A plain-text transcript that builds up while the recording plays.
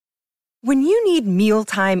When you need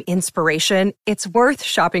mealtime inspiration, it's worth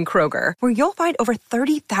shopping Kroger, where you'll find over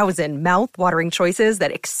 30,000 mouth-watering choices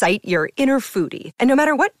that excite your inner foodie. And no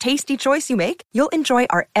matter what tasty choice you make, you'll enjoy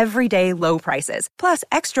our everyday low prices, plus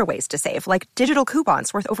extra ways to save, like digital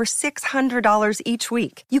coupons worth over $600 each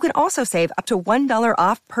week. You can also save up to $1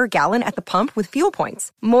 off per gallon at the pump with fuel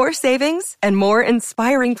points. More savings and more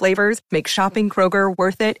inspiring flavors make shopping Kroger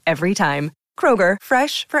worth it every time. Kroger,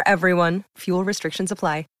 fresh for everyone. Fuel restrictions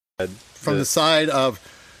apply. From the side of,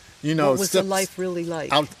 what was the life really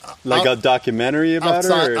like? A documentary about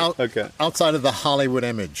her? Outside of the Hollywood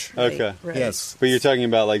image. Okay. Right. Yes. But you're talking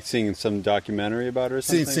about like seeing some documentary about her or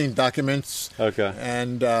something? Seeing documents. Okay.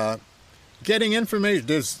 And getting information.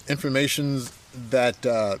 There's information that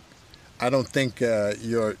I don't think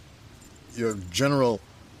your general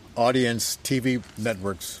audience TV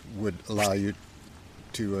networks would allow you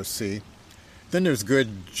to see. Then there's good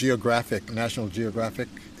National Geographic.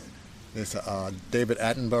 There's David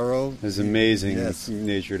Attenborough. There's amazing Yes.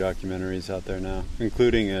 nature documentaries out there now,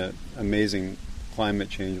 including an amazing climate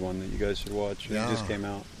change one that you guys should watch. It just came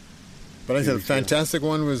out. But I said a fantastic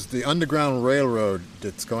one was the Underground Railroad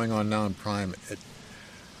that's going on now in Prime. It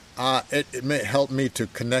may help me to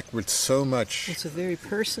connect with so much. It's a very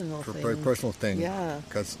personal thing. Very personal thing. Yeah.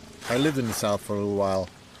 Because I lived in the South for a little while.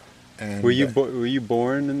 And were you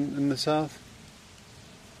born in the South?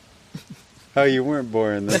 Oh, you weren't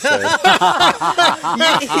born in the South. You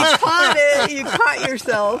caught it. You caught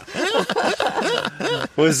yourself.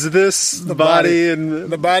 Was this the body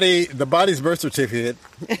and the body's birth certificate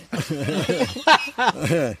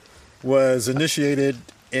was initiated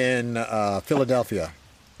in Philadelphia.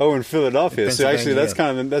 Oh, in Philadelphia. So actually,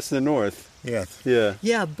 that's the north. Yes. Yeah.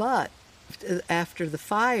 Yeah, but after the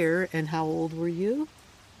fire, and how old were you?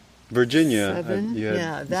 Virginia. 7? You had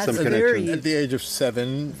Yeah, that's some very- connection. At the age of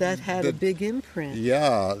 7. That had a big imprint.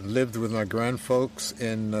 Yeah, lived with my grandfolks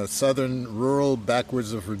in southern rural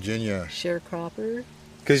backwoods of Virginia. Sharecropper.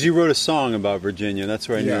 Because you wrote a song about Virginia. That's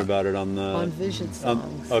where I knew about it on Vision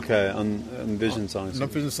Songs. On Vision Songs.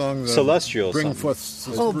 Not Vision Songs. Celestial. Bring something. forth.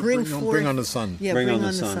 Bring on the sun. Yeah, Bring on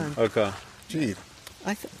the sun. Okay. Gee.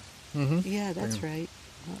 Yeah, that's right.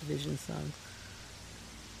 Not Vision Songs.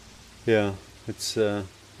 Yeah, it's.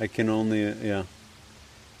 I can only.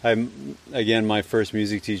 Again, my first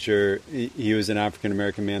music teacher. He was an African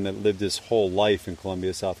American man that lived his whole life in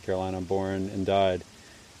Columbia, South Carolina, born and died.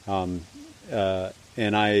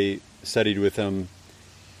 And I studied with him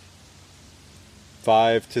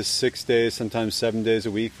 5 to 6 days, sometimes 7 days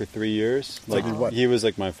a week for 3 years. Like what? He was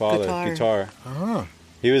like my father. Guitar. Ah.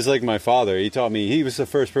 He was like my father. He taught me. He was the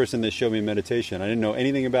first person that showed me meditation. I didn't know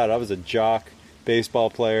anything about it. I was a jock, baseball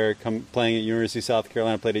player, playing at University of South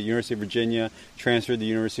Carolina, played at University of Virginia, transferred to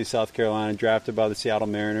University of South Carolina, drafted by the Seattle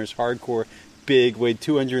Mariners, hardcore, big, weighed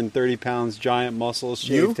 230 pounds, giant muscles,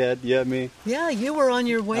 shaved head. Yeah, me. Yeah, you were on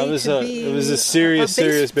your way to be... It was a serious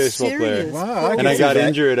baseball player. Wow, and I got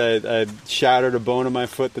injured. I shattered a bone in my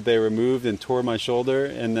foot that they removed and tore my shoulder,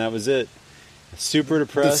 and that was it. Super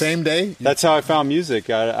depressed. The same day? That's how I found music.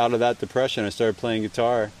 Out of that depression, I started playing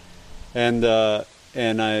guitar. And I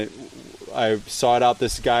sought out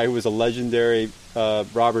this guy who was a legendary,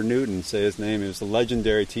 Robert Newton, say his name. He was a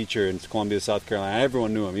legendary teacher in Columbia, South Carolina.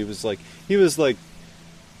 Everyone knew him. He was like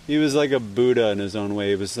a Buddha in his own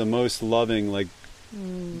way. He was the most loving,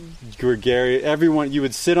 gregarious. Everyone, you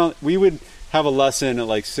would sit on. We would have a lesson at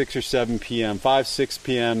like 6 or 7 p.m., 6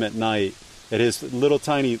 p.m. at night at his little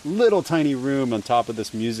tiny room on top of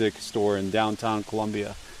this music store in downtown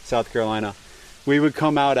Columbia, South Carolina. We would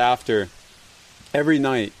come out after every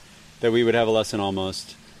night that we would have a lesson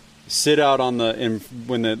almost, sit out on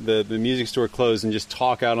when the music store closed and just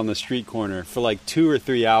talk out on the street corner for like 2 or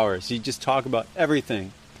 3 hours. He'd just talk about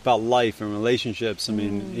everything, about life and relationships. I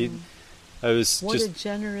mean, What a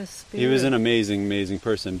generous spirit. He was an amazing, amazing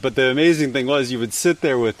person. But the amazing thing was you would sit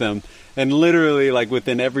there with him and literally like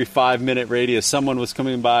within every 5-minute radius, someone was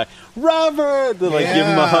coming by, Robert, to give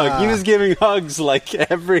him a hug. He was giving hugs like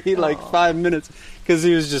every 5 minutes. Because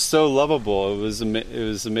he was just so lovable. It was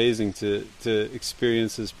amazing to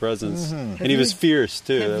experience his presence. Mm-hmm. And he was fierce,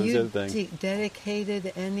 too. That was the other thing.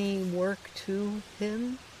 Dedicated any work to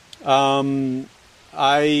him?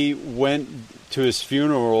 I went to his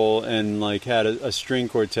funeral and had a string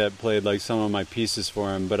quartet played some of my pieces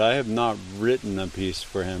for him, but I have not written a piece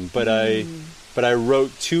for him. But I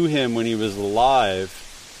wrote to him when he was alive,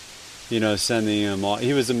 sending him all.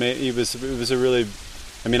 He was amazing. It was a really...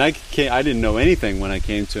 I mean, I didn't know anything when I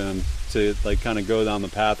came to him to kind of go down the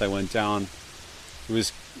path I went down.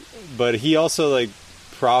 But he also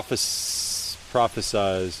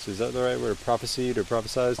prophesized. Is that the right word? Prophesied or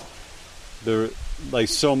prophesized? like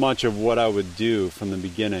so much of what I would do from the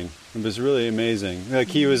beginning. It was really amazing. Like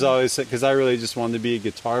he was always, because I really just wanted to be a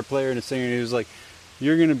guitar player and a singer, and he was like,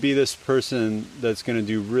 you're going to be this person that's going to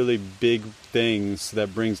do really big things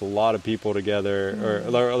that brings a lot of people together,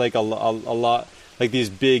 or like a lot, like these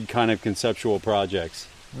big kind of conceptual projects.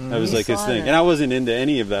 That was like his thing. And I wasn't into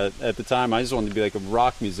any of that at the time. I just wanted to be like a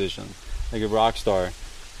rock musician, like a rock star,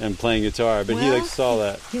 and playing guitar. But he like saw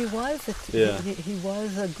that. He was he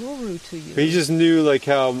was a guru to you. But he just knew like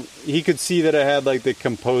how he could see that I had like the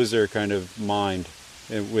composer kind of mind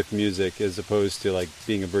with music, as opposed to like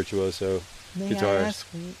being a virtuoso guitarist. May I ask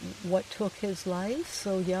what took his life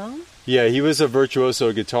so young? Yeah, he was a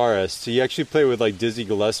virtuoso guitarist. He actually played with like Dizzy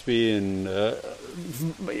Gillespie and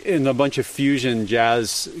a bunch of fusion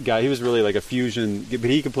jazz guy. He was really like a fusion, but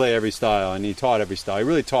he could play every style, and he taught every style. He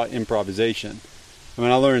really taught improvisation. I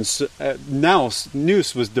mean, I learned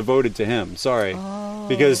Noose was devoted to him. Sorry,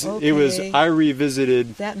 because it was. I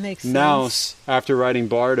revisited that makes Nouse sense. after writing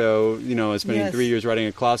Bardo. You know, spending 3 years writing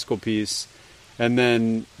a classical piece, and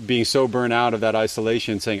then being so burnt out of that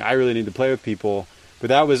isolation, saying I really need to play with people. But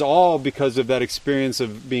that was all because of that experience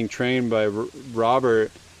of being trained by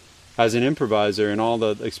Robert as an improviser, and all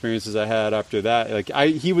the experiences I had after that. Like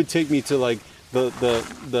he would take me to like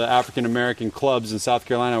the African American clubs in South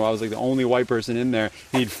Carolina, where I was like the only white person in there,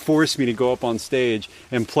 and he'd force me to go up on stage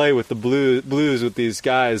and play with the blues with these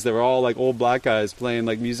guys that were all like old black guys playing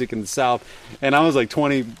like music in the South, and I was like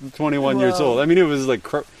 21 years old. I mean, it was like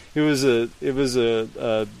it was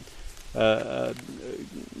a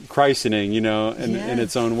christening, you know, in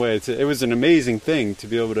its own way. It was an amazing thing to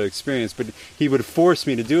be able to experience, but he would force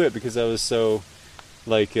me to do it because I was so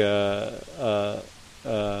like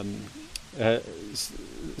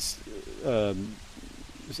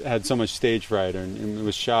had so much stage fright and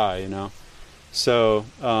was shy, you know. So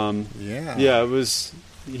it was.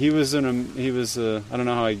 He was I don't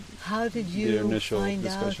know how I. How did you find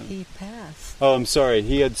out he passed? Oh, I'm sorry.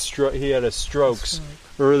 He had a strokes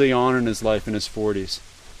early on in his life, in his 40s.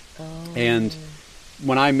 Oh. And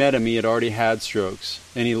when I met him, he had already had strokes,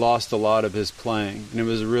 and he lost a lot of his playing, and it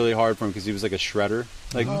was really hard for him because he was like a shredder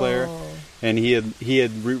player, and he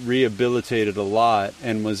had rehabilitated a lot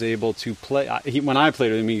and was able to play. When I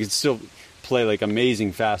played with him, he could still play like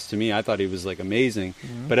amazing fast to me. I thought he was like amazing,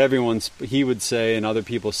 but he would say, and other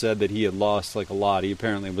people said, that he had lost like a lot. He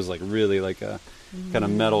apparently was like really like a kind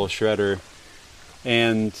of metal shredder.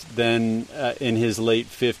 And then in his late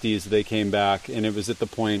 50s, they came back, and it was at the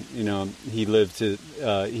point, you know, he lived to,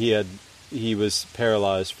 he was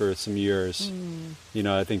paralyzed for some years, you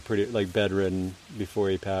know, I think pretty like bedridden before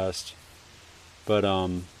he passed. But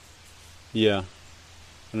yeah,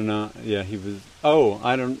 I don't know. Yeah, he was.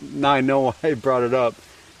 Now I know why I brought it up,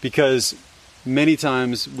 because many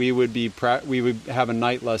times we would have a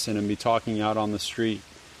night lesson and be talking out on the street,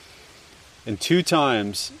 and 2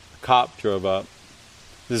 times a cop drove up.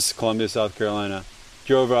 This is Columbia, South Carolina.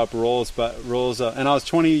 Drove up, rolls up, and I was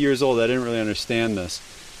 20 years old. I didn't really understand this.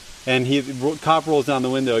 And cop rolls down the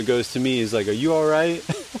window. It goes to me. He's like, "Are you all right?"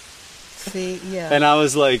 See, yeah. And I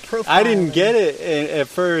was like, Profiling. I didn't get it at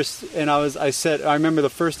first. And I remember the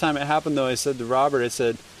first time it happened though. I said to Robert, I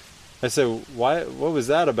said, "Why? What was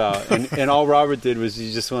that about?" And all Robert did was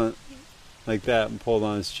he just went like that and pulled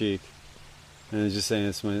on his cheek, and he was just saying,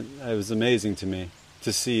 it was amazing to me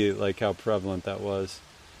to see like how prevalent that was.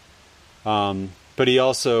 But he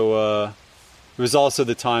also, it was also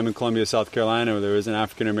the time in Columbia, South Carolina, where there was an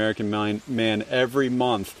African American man every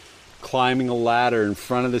month climbing a ladder in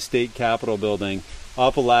front of the state capitol building,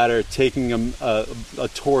 up a ladder, taking a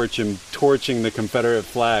torch and torching the Confederate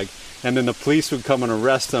flag. And then the police would come and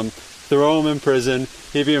arrest him, throw him in prison.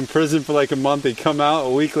 He'd be in prison for like a month. He'd come out a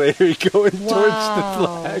week later. He'd go and torch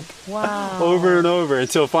the flag over and over,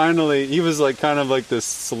 until finally he was like kind of like this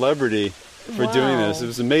celebrity for doing this. It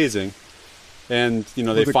was amazing. And you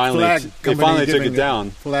know, they finally took it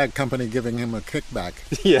down. Flag company giving him a kickback.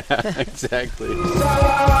 Yeah, exactly.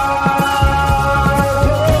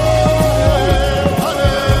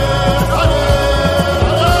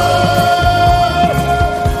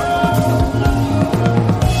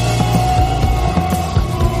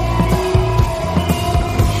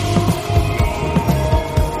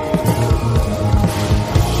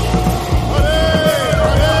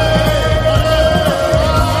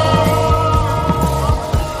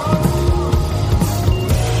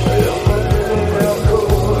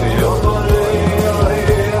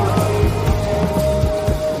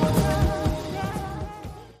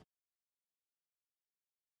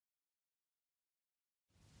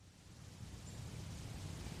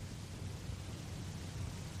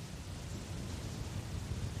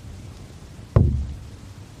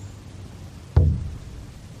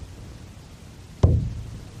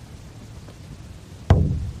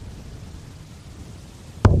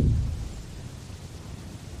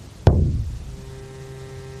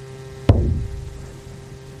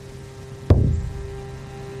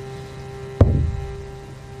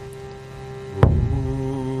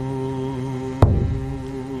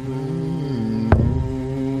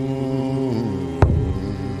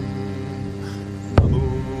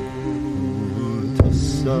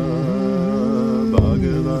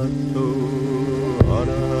 bhagavato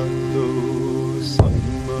arahato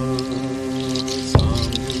samma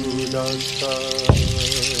sambuddhassa.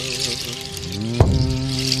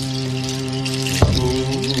 Namo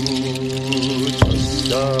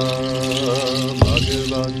tassa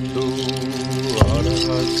bhagavato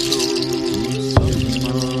arahato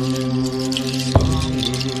samma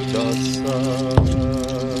sambuddhassa.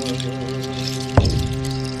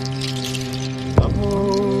 Namo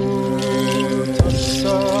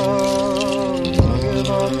tassa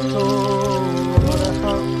bhagavato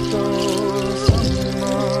arahato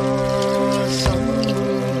samma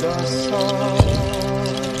sambuddhassa.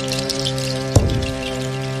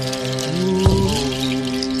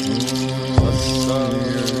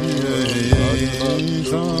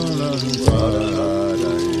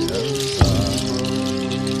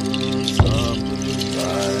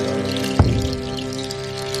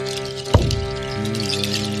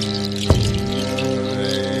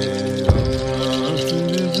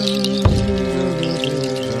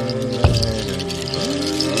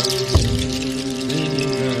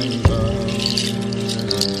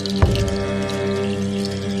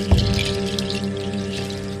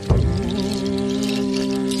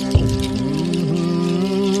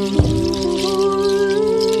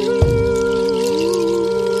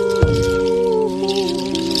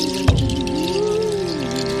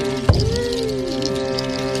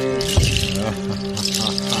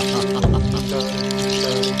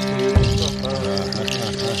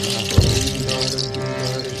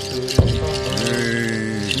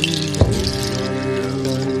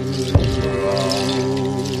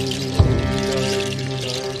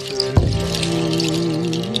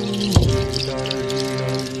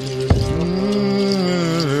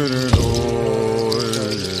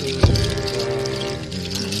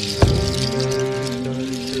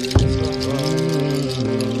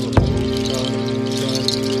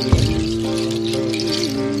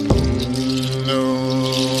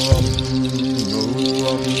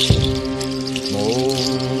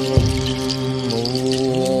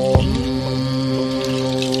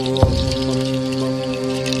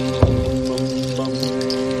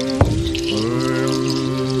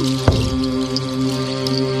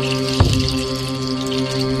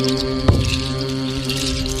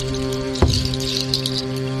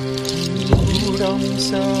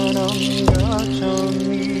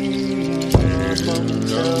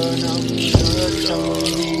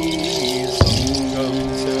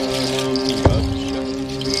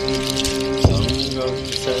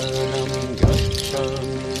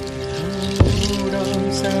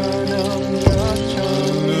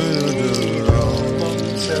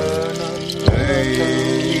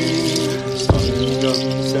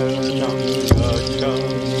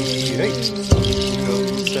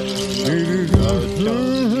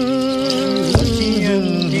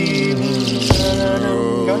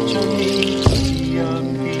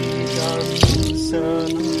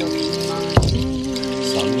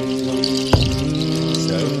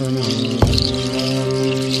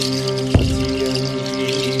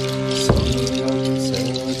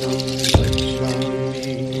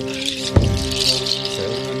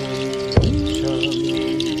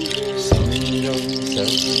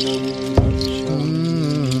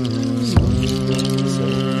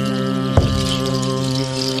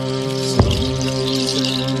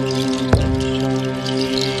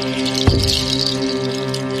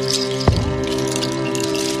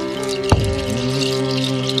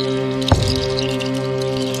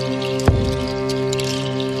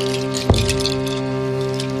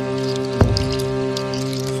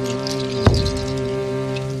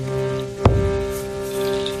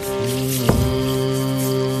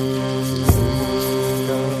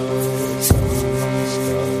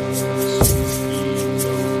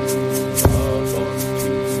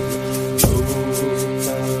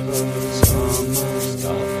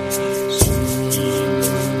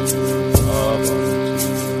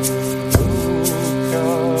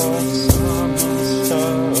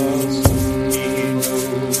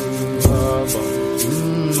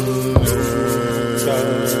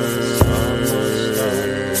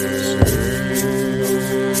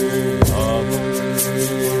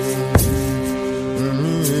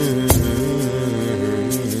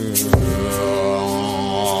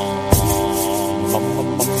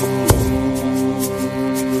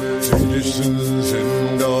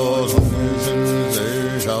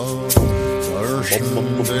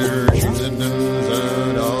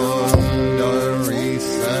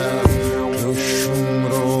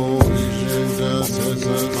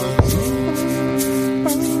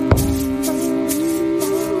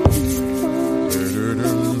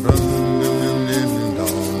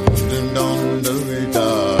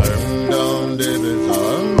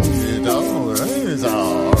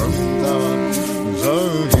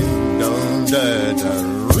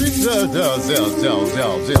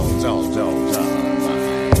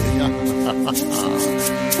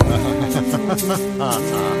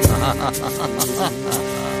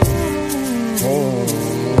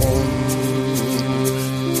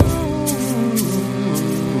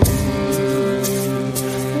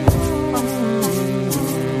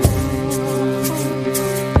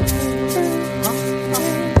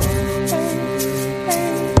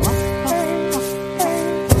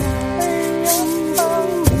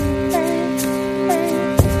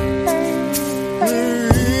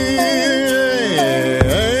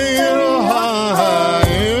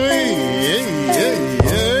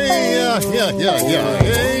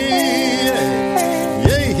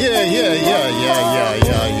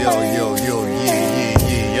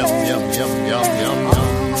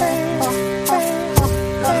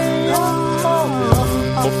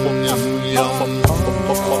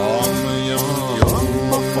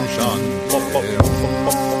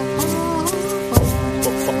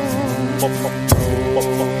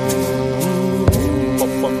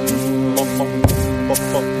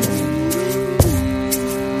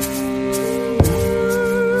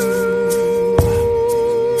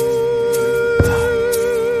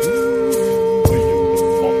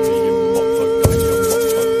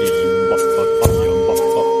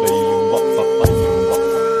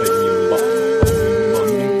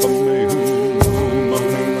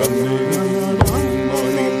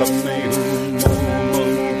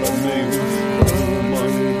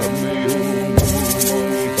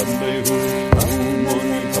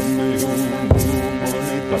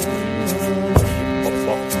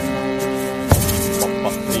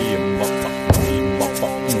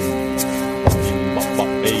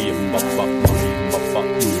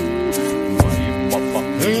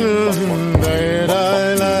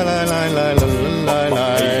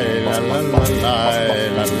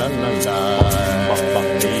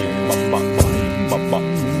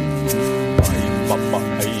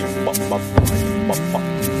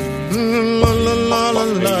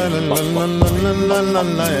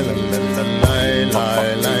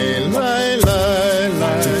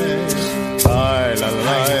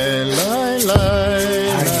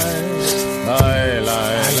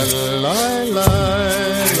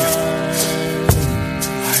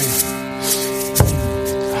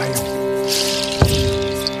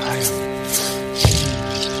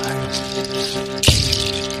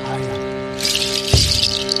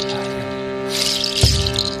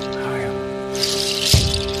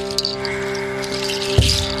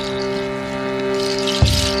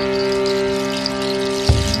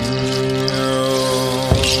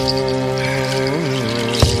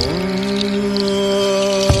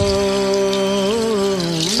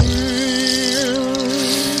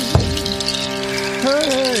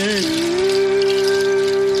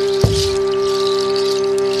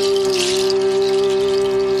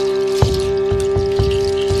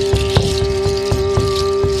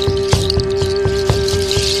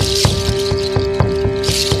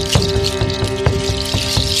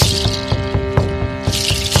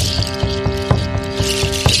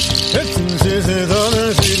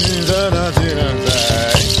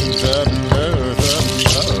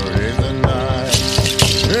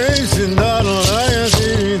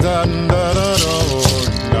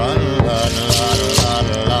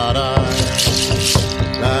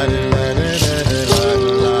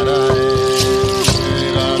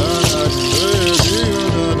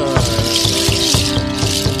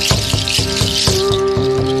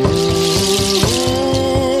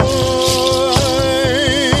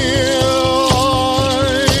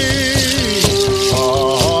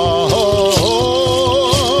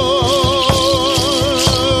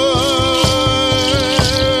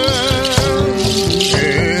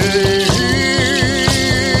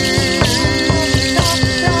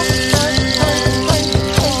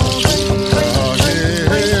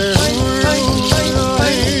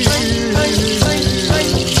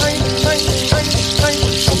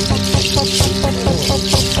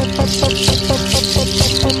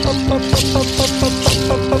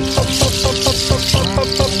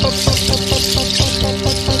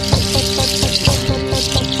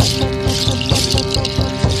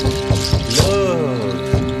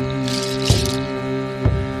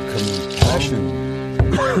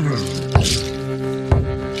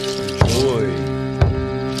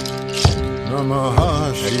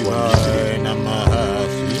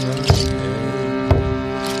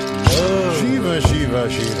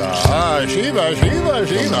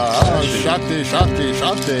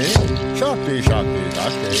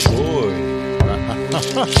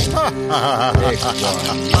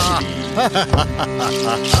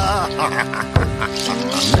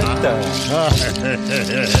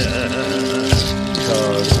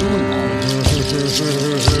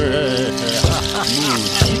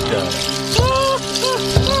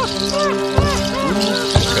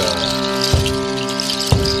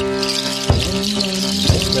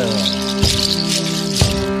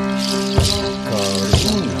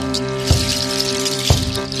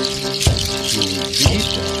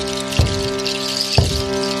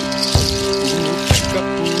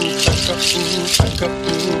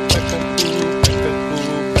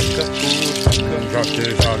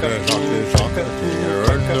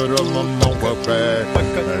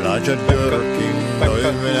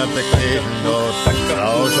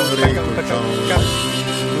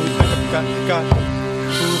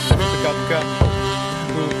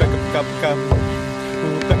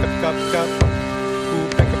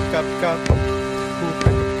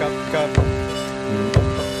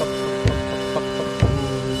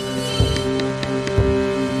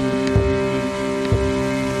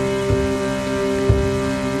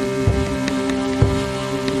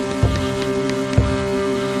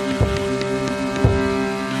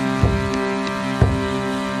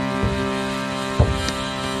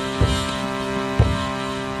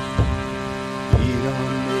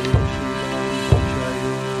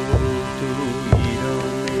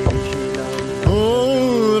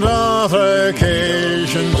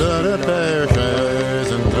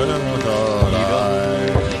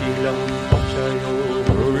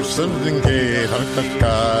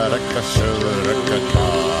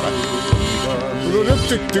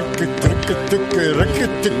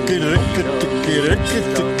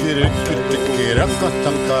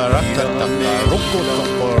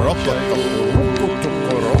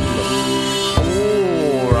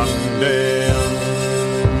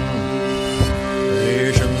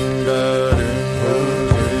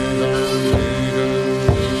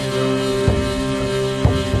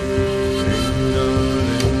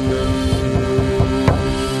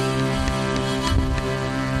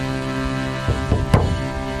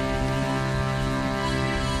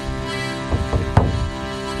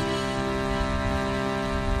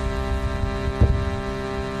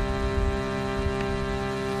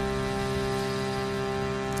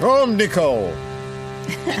 Om Nicole.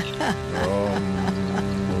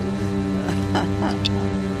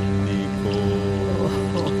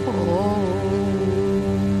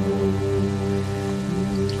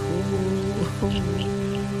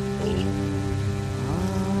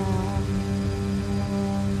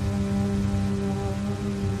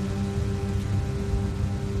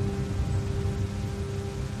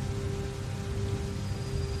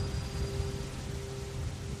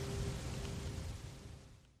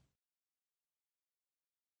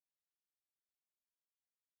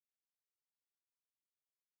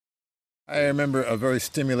 I remember a very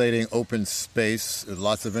stimulating open space,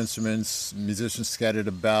 lots of instruments, musicians scattered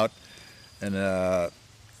about, and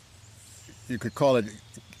you could call it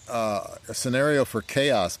a scenario for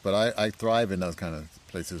chaos, but I thrive in those kind of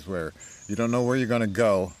places where you don't know where you're going to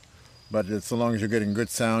go, but it's so long as you're getting good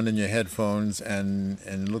sound in your headphones, and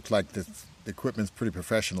it looked like the equipment's pretty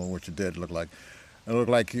professional, which it did look like. It looked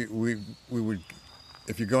like we would,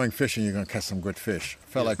 if you're going fishing, you're going to catch some good fish. I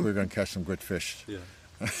felt like we were going to catch some good fish. Yeah.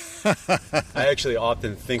 I actually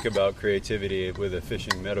often think about creativity with a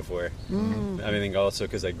fishing metaphor. I think also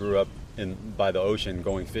because I grew up by the ocean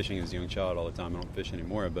going fishing as a young child all the time. I don't fish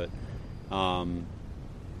anymore, but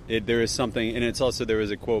there is something, and it's also, there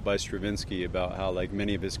was a quote by Stravinsky about how like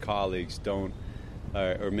many of his colleagues don't,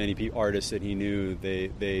 or many artists that he knew,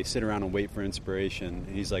 they sit around and wait for inspiration.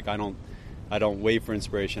 And he's like, I don't wait for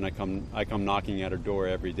inspiration. I come knocking at her door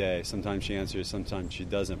every day. Sometimes she answers, sometimes she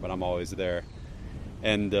doesn't, but I'm always there.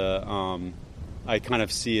 And I kind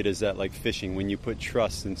of see it as that, like fishing, when you put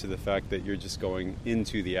trust into the fact that you're just going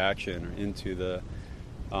into the action or into the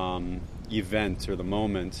event or the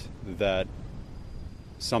moment, that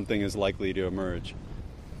something is likely to emerge,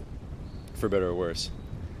 for better or worse.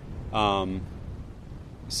 So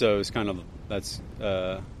it's kind of, that's,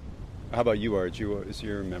 how about you, Arji? What was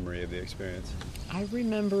your memory of the experience? I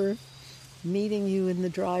remember meeting you in the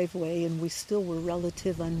driveway, and we still were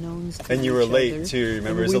relative unknowns to and you were each late other. too,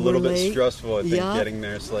 remember? It was a little bit stressful, I think, getting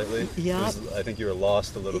there slightly. I think you were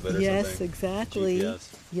lost a little bit or something. Yes, exactly.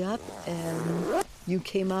 GPS. Yep, and you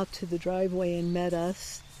came out to the driveway and met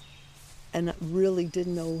us, and I really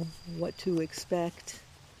didn't know what to expect.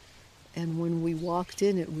 And when we walked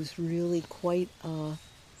in, it was really quite a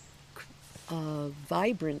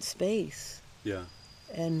vibrant space. Yeah.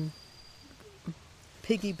 And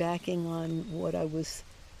piggybacking on what I was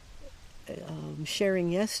sharing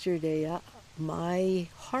yesterday, my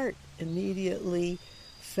heart immediately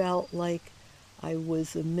felt like I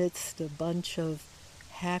was amidst a bunch of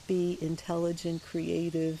happy, intelligent,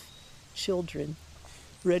 creative children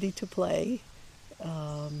ready to play.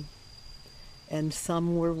 And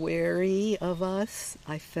some were wary of us.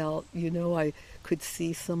 I felt, I could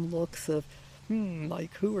see some looks of,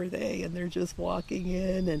 like, who are they? And they're just walking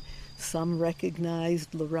in. And some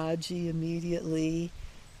recognized Laraaji immediately.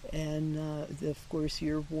 And, of course,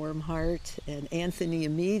 your warm heart. And Anthony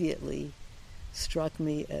immediately struck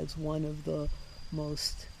me as one of the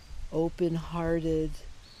most open-hearted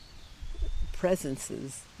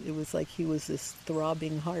presences. It was like he was this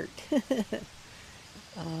throbbing heart.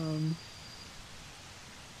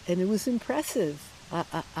 And it was impressive.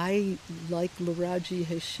 I, like Laraaji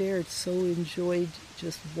has shared, so enjoyed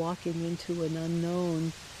just walking into an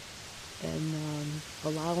unknown and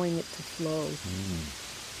allowing it to flow.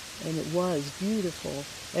 And it was beautiful.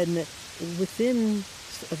 And within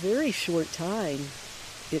a very short time,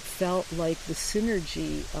 it felt like the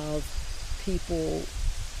synergy of people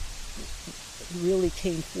really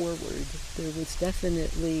came forward. There was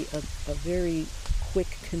definitely a very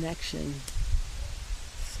quick connection.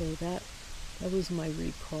 So that was my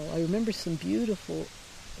recall. I remember some beautiful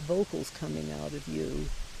vocals coming out of you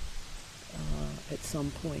at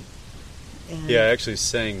some point. And yeah, I actually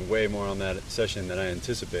sang way more on that session than I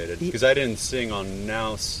anticipated, because I didn't sing on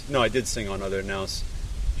Nous. No, I did sing on other Nous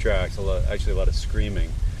tracks. A lot of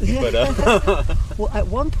screaming. But well, at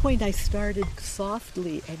one point I started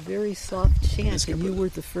softly, a very soft chant, and you were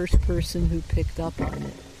the first person who picked up on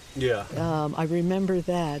it. Yeah. I remember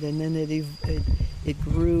that, and then it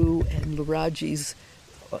grew, and Laraaji's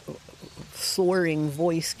soaring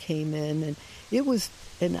voice came in,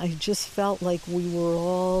 and I just felt like we were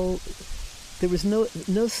all. There was no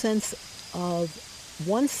sense of,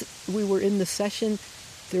 once we were in the session,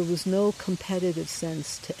 there was no competitive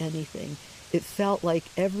sense to anything. It felt like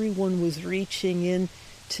everyone was reaching in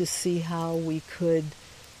to see how we could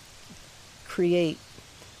create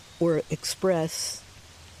or express,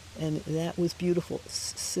 and that was beautiful.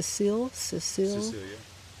 Cecile, yeah.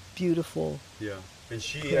 Beautiful. Yeah, and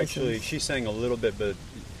she presence. she sang a little bit, but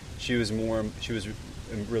she was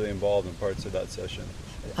really involved in parts of that session.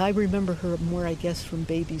 I remember her more, I guess, from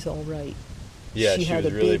Baby's All Right. Yeah, she had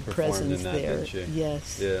was a really big performed presence in that, there. didn't she?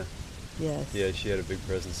 Yes. Yeah. Yes. Yeah, she had a big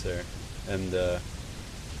presence there, and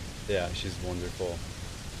yeah, she's wonderful.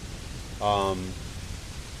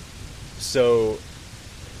 So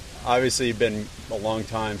obviously, it's been a long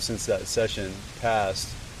time since that session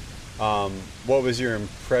passed. What was your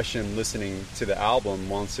impression listening to the album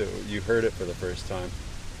once you heard it for the first time?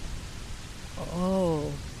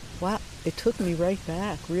 Oh, wow! It took me right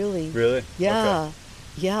back. Really. Really? Yeah. Okay.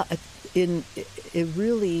 Yeah. It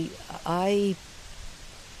really. I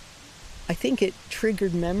think it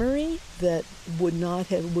triggered memory that would not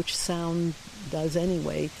have, which sound does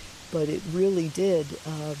anyway, but it really did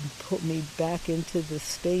put me back into the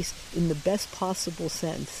space in the best possible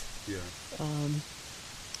sense. Yeah.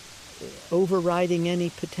 Overriding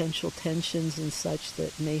any potential tensions and such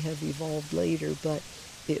that may have evolved later, but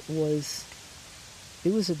it was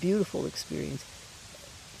a beautiful experience.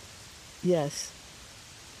 Yes,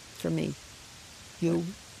 for me. You?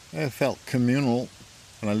 I felt communal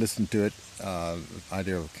when I listened to it.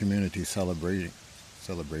 Idea of community celebration.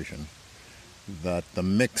 That the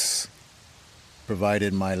mix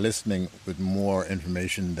provided my listening with more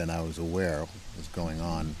information than I was aware was going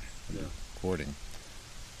on in the recording.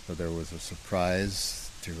 So there was a surprise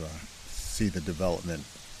to see the development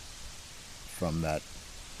from that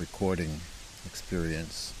recording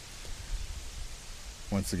experience.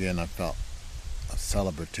 Once again, I felt a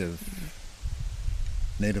celebrative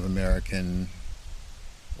Native American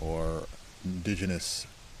or indigenous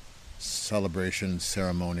celebration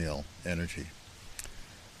ceremonial energy.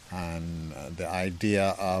 And the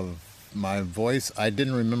idea of my voice, I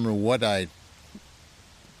didn't remember what I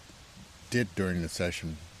did during the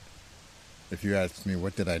session. If you asked me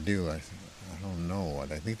what did I do, I don't know.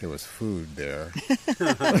 I think there was food there.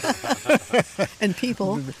 And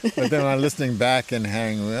people. But then when I'm listening back and I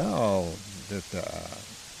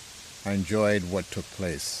enjoyed what took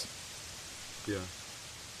place. Yeah.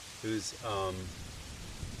 It was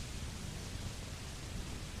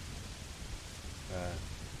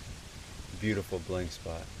beautiful blank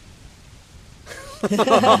spot.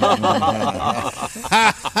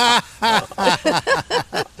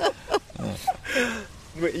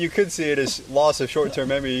 You could see it as loss of short-term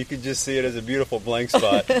memory. You could just see it as a beautiful blank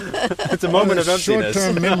spot. It's a moment of emptiness.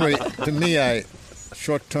 Short-term memory, to me,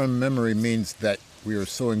 short-term memory means that we are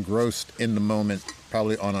so engrossed in the moment,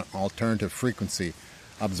 probably on an alternative frequency,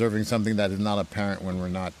 observing something that is not apparent when we're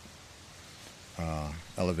not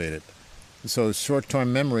elevated. So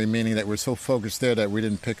short-term memory, meaning that we're so focused there that we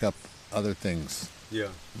didn't pick up other things. Yeah.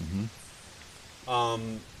 Mm-hmm.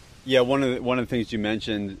 Yeah, one of the things you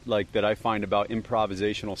mentioned, like that I find about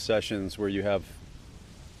improvisational sessions where you have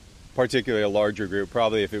particularly a larger group,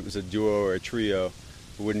 probably if it was a duo or a trio,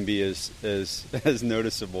 it wouldn't be as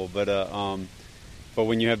noticeable. But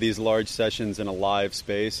when you have these large sessions in a live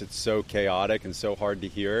space, it's so chaotic and so hard to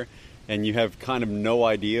hear, and you have kind of no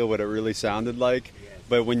idea what it really sounded like.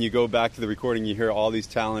 But when you go back to the recording, you hear all these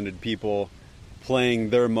talented people playing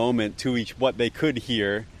their moment to each what they could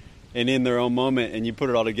hear, and in their own moment, and you put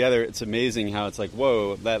it all together. It's amazing how it's like,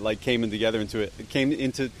 whoa, that like came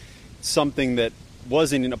into something that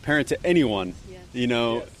wasn't apparent to anyone, you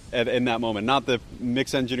know, in that moment. Not the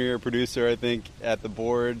mix engineer or producer, I think, at the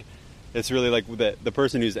board. It's really like the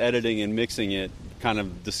person who's editing and mixing it kind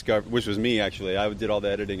of discovered, which was me actually. I did all the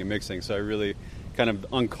editing and mixing, so I really kind of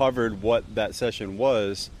uncovered what that session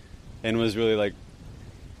was, and was really like,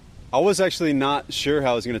 I was actually not sure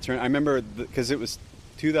how it was going to turn. I remember because it was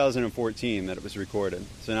 2014 that it was recorded,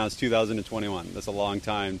 so now it's 2021. That's a long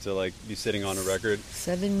time to like be sitting on a record.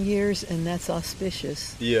 7 years, and that's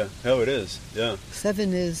auspicious. Yeah, it is. Yeah,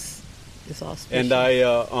 7 is auspicious. And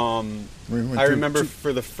I remember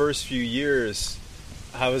for the first few years,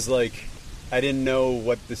 I was like, I didn't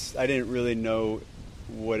really know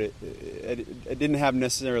what I didn't have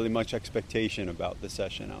necessarily much expectation about the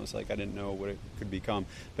session. I was like, I didn't know what it could become.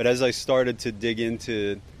 But as I started to dig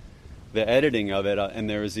into the editing of it, and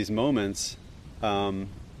there was these moments,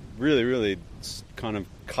 really, really kind of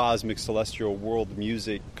cosmic, celestial world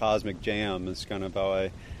music, cosmic jam is kind of how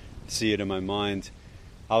I see it in my mind.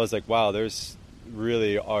 I was like, wow, there's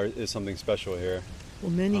really is something special here.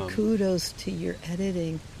 Well, many kudos to your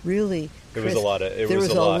editing. Really, Chris, it was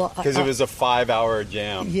a lot because it was a 5-hour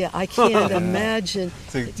jam. Yeah, I can't imagine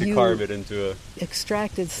to carve it into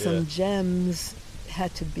extracted some gems.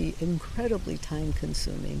 Had to be incredibly time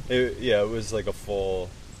consuming. It was like a full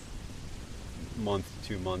month,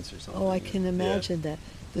 2 months or something. Oh, I can imagine that.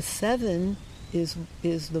 The 7 is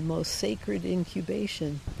the most sacred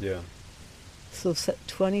incubation. Yeah. So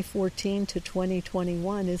 2014 to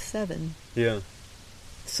 2021 is 7. Yeah.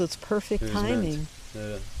 So it's perfect timing. Yeah,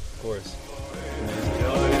 of course.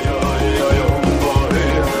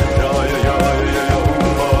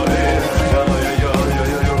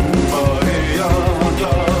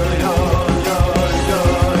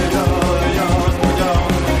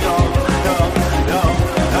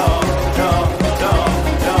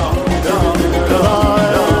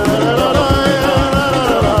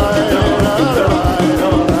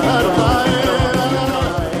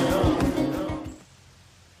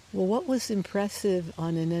 What was impressive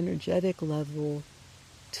on an energetic level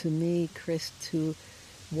to me, Chris,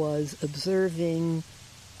 was observing,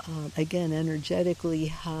 again, energetically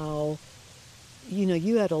how,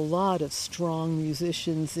 you had a lot of strong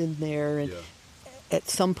musicians in there, and at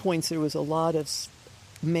some points there was a lot of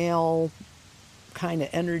male kind of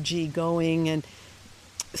energy going, and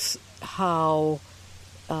how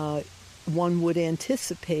one would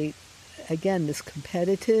anticipate, again, this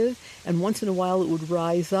competitive, and once in a while it would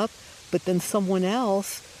rise up, but then someone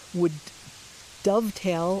else would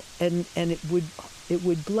dovetail, and it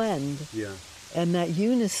would blend. Yeah. And that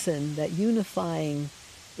unison, that unifying,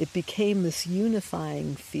 it became this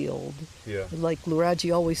unifying field. Yeah. Like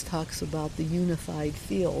Laraaji always talks about the unified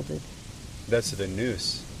field. That's the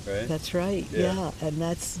nous, right? That's right. Yeah. And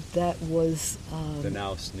that was the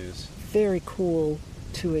nous. Very cool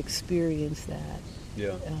to experience that.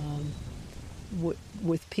 Yeah.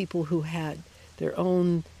 With people who had their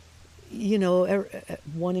own,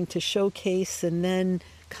 wanting to showcase and then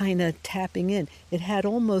kind of tapping in. It had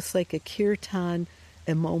almost like a kirtan,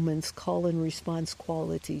 a moment's call and response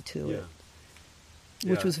quality to it,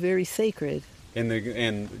 which was very sacred.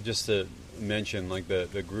 And just to mention, like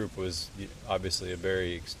the group was obviously a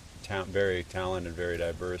very talented, very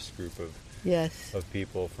diverse group of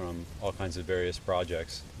people from all kinds of various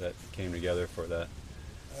projects that came together for that.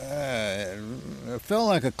 It felt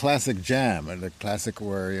like a classic jam, and a classic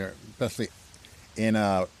where you're, especially in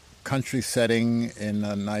a country setting, in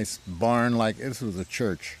a nice barn, like this was a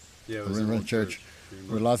church. Yeah, it was a church.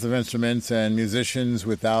 With lots of instruments and musicians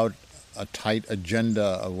without a tight agenda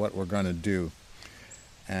of what we're going to do.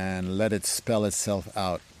 And let it spell itself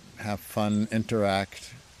out. Have fun,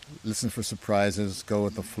 interact, listen for surprises, go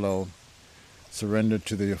with the flow, surrender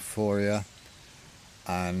to the euphoria,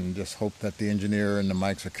 and just hope that the engineer and the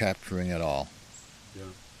mics are capturing it all. Yeah.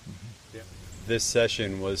 Mm-hmm. Yeah. This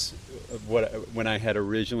session was when I had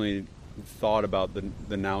originally thought about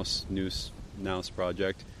the Nous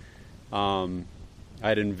project. I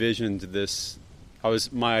had envisioned this.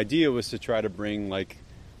 My idea was to try to bring like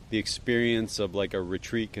the experience of like a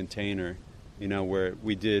retreat container, where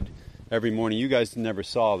we did every morning, you guys never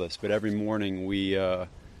saw this, but every morning we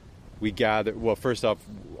gathered. Well, first off,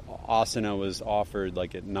 asana was offered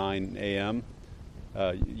like at 9 a.m.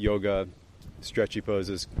 Yoga, stretchy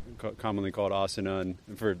poses, commonly called asana, and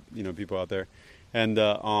for people out there. And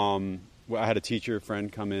I had a teacher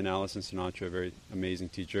friend come in, Allison Sinatra, a very amazing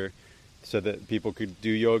teacher, so that people could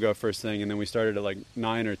do yoga first thing. And then we started at like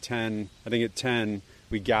 9 or 10. I think at 10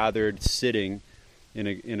 we gathered sitting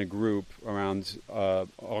in a group around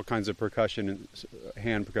all kinds of percussion,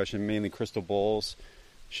 hand percussion, mainly crystal bowls,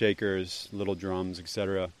 shakers, little drums,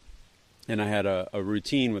 etc. And I had a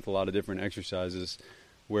routine with a lot of different exercises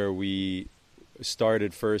where we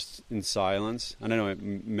started first in silence. And I know I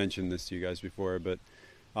mentioned this to you guys before, but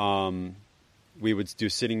we would do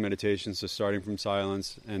sitting meditation, so starting from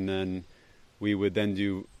silence, and then we would then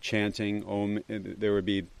do chanting, Om. There would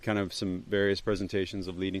be kind of some various presentations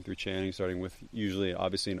of leading through chanting, starting with usually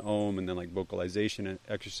obviously an Om, and then like vocalization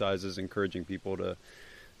exercises, encouraging people to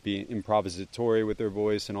be improvisatory with their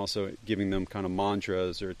voice, and also giving them kind of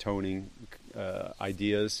mantras or toning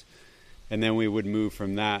ideas. And then we would move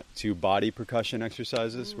from that to body percussion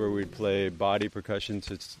exercises, where we'd play body percussion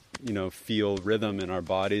to, feel rhythm in our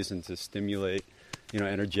bodies and to stimulate,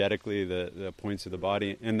 energetically the points of the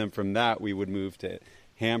body. And then from that, we would move to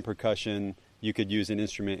hand percussion. You could use an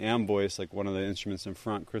instrument and voice, like one of the instruments in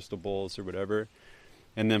front, crystal bowls or whatever.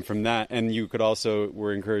 And then from that, and you could also,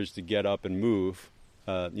 were encouraged to get up and move,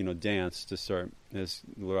 dance to start, as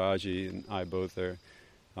Laraaji and I both are.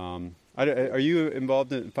 Are you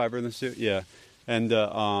involved in Five Rhythms too? Yeah. And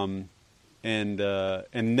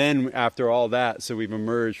then after all that, so we've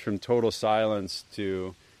emerged from total silence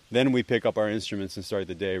to, then we pick up our instruments and start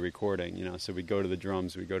the day recording, so we go to the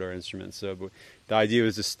drums, we go to our instruments. So the idea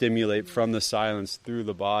was to stimulate from the silence through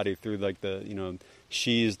the body, through like the,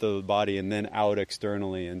 sheaths the body, and then out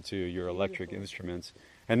externally into your electric instruments.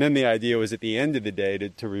 And then the idea was at the end of the day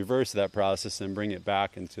to reverse that process and bring it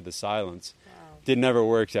back into the silence. It never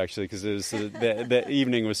worked, actually, because it was the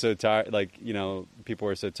evening was so tired. Like, people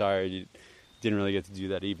were so tired, you didn't really get to do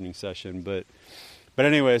that evening session. But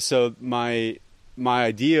anyway, so my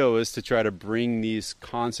idea was to try to bring these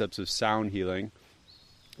concepts of sound healing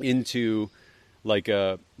into like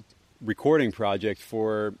a recording project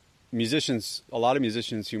for musicians. A lot of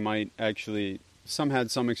musicians who might actually, some had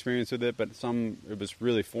some experience with it, but some it was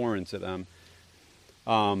really foreign to them.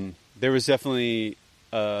 There was definitely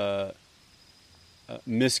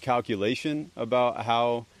miscalculation about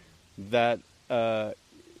how that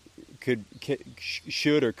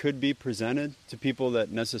should or could be presented to people that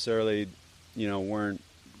necessarily weren't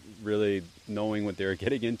really knowing what they were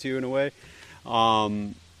getting into in a way, but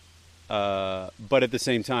at the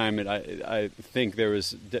same time I think there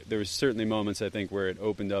was certainly moments, I think, where it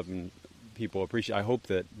opened up and people appreciate. I hope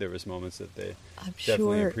that there was moments that they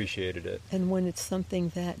definitely appreciated it. And when it's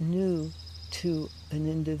something that new to an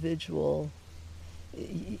individual,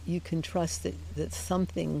 you can trust that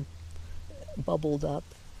something bubbled up.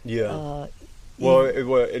 Yeah.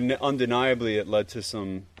 Undeniably, it led to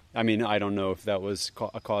some. I mean, I don't know if that was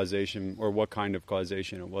a causation or what kind of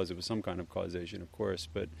causation it was. It was some kind of causation, of course,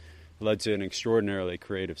 but it led to an extraordinarily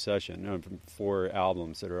creative session. From 4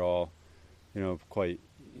 albums that are all, quite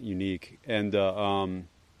unique. And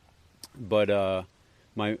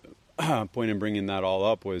my point in bringing that all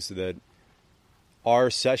up was that our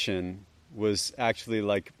session was actually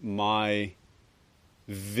like my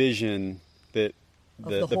vision, that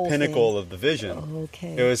the pinnacle of the vision. Oh,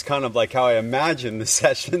 okay. It was kind of like how I imagined the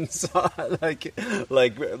sessions, like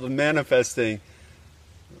manifesting.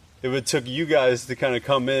 It took you guys to kind of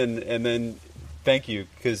come in and then thank you,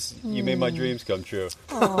 because you made my dreams come true.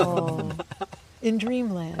 Oh. In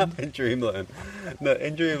Dreamland. In Dreamland. No,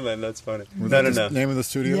 in Dreamland, that's funny. Was that the name of the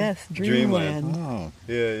studio? Yes, Dreamland. Oh.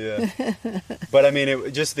 Yeah. But I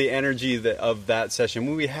mean, just the energy of that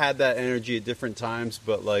session. We had that energy at different times,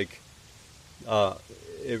 but like,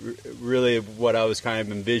 it really what I was kind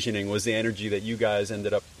of envisioning was the energy that you guys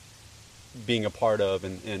ended up being a part of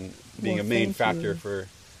and being a main factor for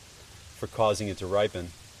causing it to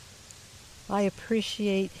ripen. I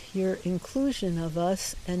appreciate your inclusion of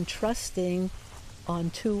us and trusting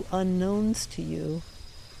on 2 unknowns to you,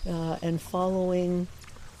 and following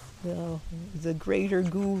the greater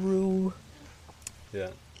guru. Yeah.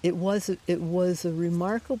 It was a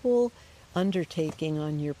remarkable undertaking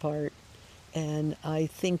on your part, and I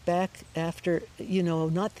think back after,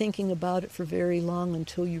 not thinking about it for very long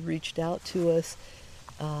until you reached out to us,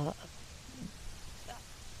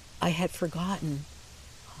 I had forgotten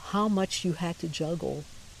how much you had to juggle.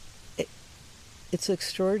 It's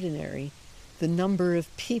extraordinary. The number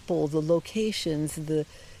of people, the locations,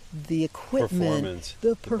 the equipment,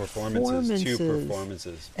 the performances, 2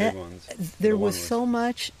 performances, big ones. There was so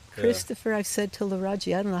much. Christopher, I've said to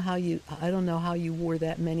Laraaji, I don't know how you wore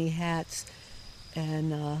that many hats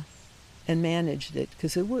and managed it,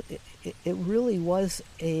 because it really was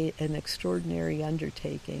an extraordinary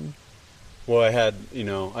undertaking. Well, I had,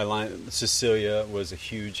 Cecilia was a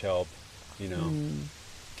huge help,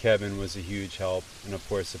 Kevin was a huge help, and of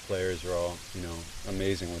course the players are all,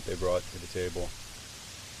 amazing what they brought to the table.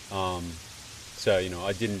 So,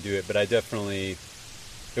 I didn't do it, but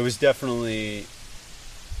it was definitely,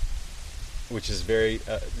 which is very,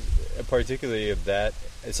 particularly of that,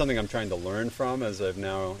 it's something I'm trying to learn from as I've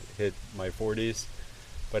now hit my 40s.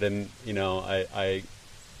 But I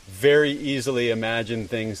very easily imagined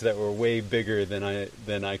things that were way bigger than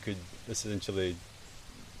I could essentially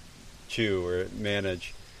chew or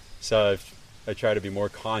manage. So I try to be more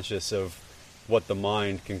conscious of what the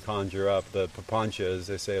mind can conjure up. The papancha, as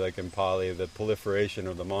they say, like in Pali, the proliferation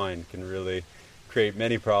of the mind can really create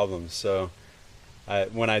many problems. So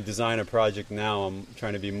when I design a project now, I'm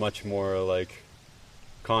trying to be much more like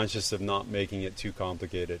conscious of not making it too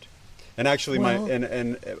complicated. And actually,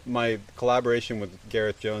 my collaboration with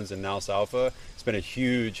Gareth Jones and Naus Alpha has been a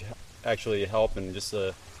huge, actually, help in just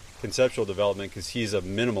a conceptual development, because he's a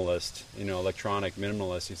minimalist, electronic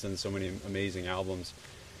minimalist. He's done so many amazing albums.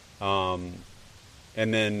 And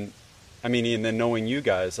then knowing you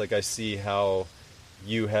guys, like, I see how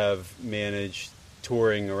you have managed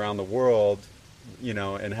touring around the world,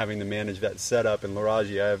 and having to manage that setup. And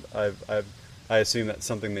Laraaji, I assume that's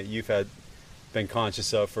something that you've been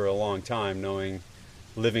conscious of for a long time,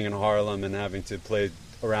 living in Harlem and having to play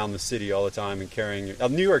around the city all the time and carrying. A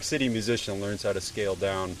New York City musician learns how to scale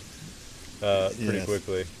down pretty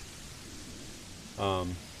quickly.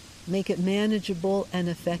 Make it manageable and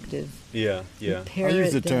effective. Yeah. I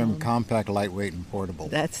use the term compact, lightweight, and portable.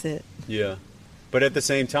 That's it. Yeah. But at the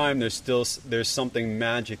same time, there's something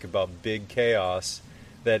magic about big chaos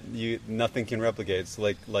that nothing can replicate. It's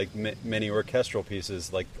like many orchestral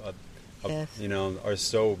pieces, are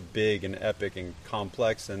so big and epic and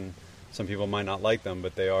complex, and some people might not like them,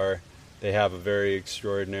 but they have a very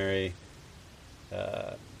extraordinary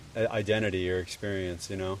identity or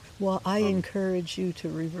experience. Well, I encourage you to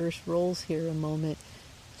reverse roles here a moment,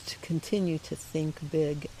 to continue to think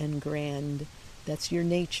big and grand. That's your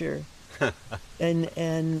nature. and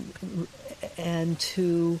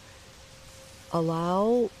to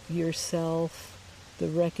allow yourself the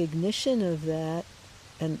recognition of that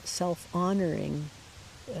and self-honoring.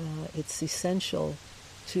 It's essential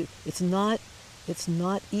to. It's not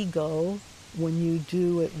ego when you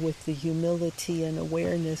do it with the humility and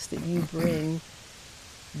awareness that you bring,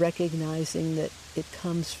 recognizing that it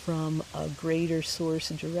comes from a greater source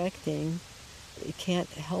directing. It can't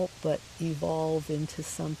help but evolve into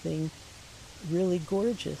something really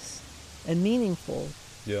gorgeous and meaningful.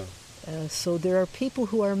 Yeah. So there are people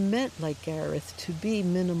who are meant, like Gareth, to be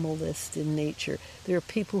minimalist in nature. There are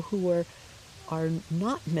people who are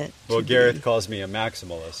not meant to be. Well, Gareth calls me a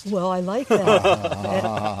maximalist. Well, I like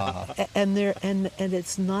that. and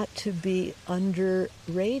it's not to be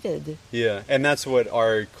underrated. Yeah, and that's what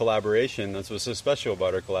that's what's so special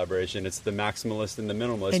about our collaboration. It's the maximalist and the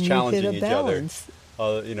minimalist and challenging each balance.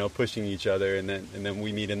 Other. Pushing each other, and then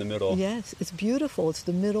we meet in the middle. Yes, it's beautiful. It's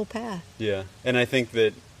the middle path. Yeah, and I think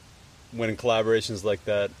that when collaborations like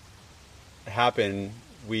that happen,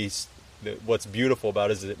 what's beautiful about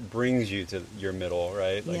it is it brings you to your middle,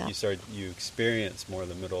 right? Like you experience more of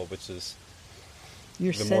the middle, which is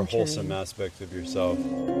the more wholesome aspect of yourself.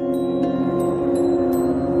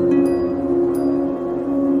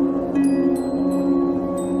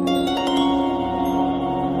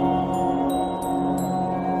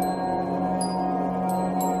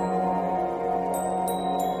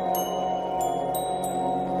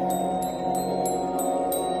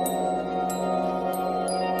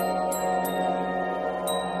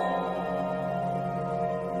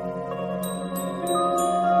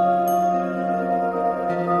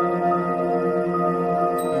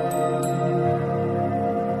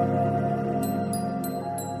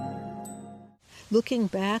 Looking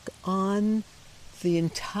back on the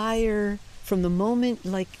entire, from the moment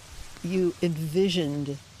like you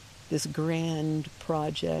envisioned this grand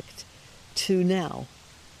project to now,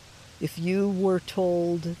 if you were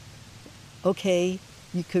told, okay,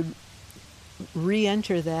 you could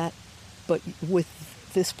re-enter that, but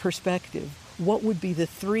with this perspective, what would be the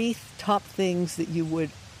 3 top things that you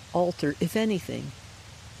would alter, if anything?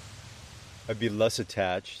 I'd be less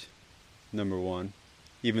attached, number one.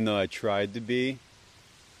 Even though I tried to be,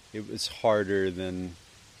 it was harder than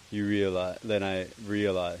I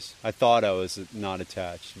realized. I thought I was not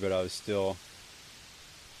attached, but I was still.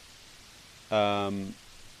 How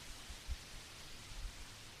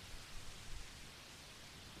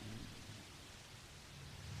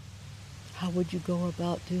would you go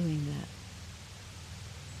about doing that?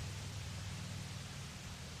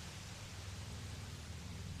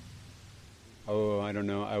 Oh, I don't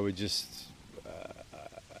know. I would just.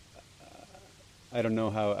 I don't know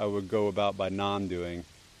how I would go about by non-doing.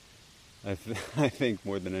 I think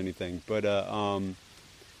more than anything, but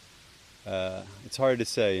it's hard to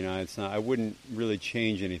say. You know, it's not. I wouldn't really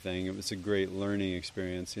change anything. It was a great learning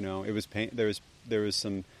experience. You know, it was pain. There was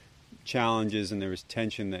some challenges and there was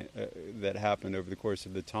tension that happened over the course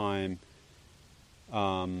of the time.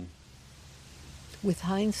 With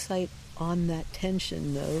hindsight on that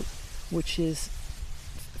tension note, which is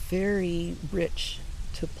very rich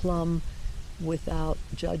to plumb without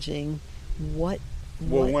judging,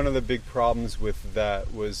 Well, one of the big problems with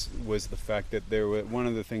that was the fact that one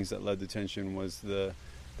of the things that led to tension was the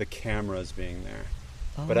cameras being there.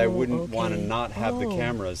 But I wouldn't want to not have the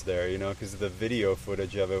cameras there, you know, because the video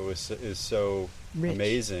footage of it is so rich.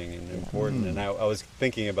 Amazing and important. And I was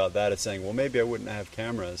thinking about that as saying, well, maybe I wouldn't have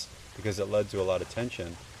cameras because it led to a lot of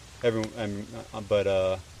tension.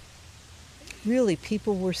 Really,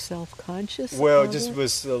 people were self-conscious? Well, it just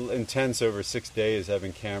was intense over 6 days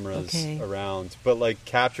having cameras around. But like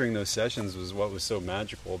capturing those sessions was what was so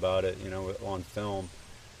magical about it, you know, on film.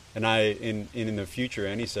 And in the future,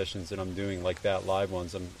 any sessions that I'm doing like that, live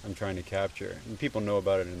ones, I'm trying to capture. And people know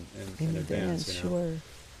about it in advance, you know. Sure.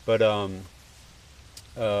 But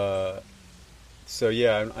so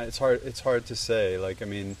yeah, it's hard to say. Like, I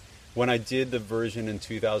mean, when I did the version in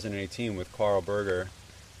 2018 with Carl Berger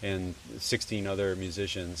and 16 other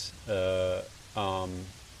musicians, there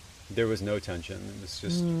was no tension. It was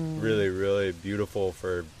just really, really beautiful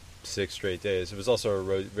for 6 straight days. It was also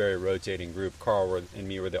a very rotating group. Carl and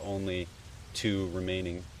me were the only 2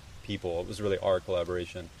 remaining people. It was really our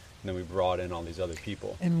collaboration. And then we brought in all these other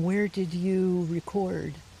people. And where did you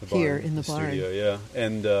record? Here in the barn. Studio, yeah.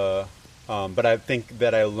 And but I think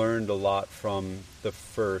that I learned a lot from the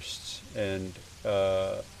first, and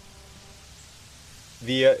the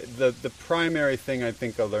primary thing I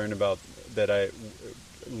think I learned about that I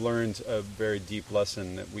learned a very deep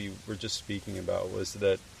lesson that we were just speaking about was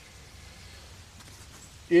that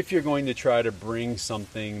if you're going to try to bring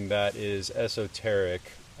something that is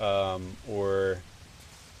esoteric or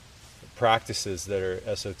practices that are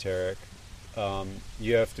esoteric,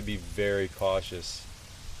 you have to be very cautious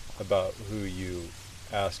about who you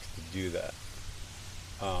ask to do that.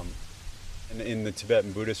 And in the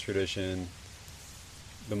Tibetan Buddhist tradition,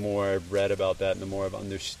 the more I've read about that and the more I've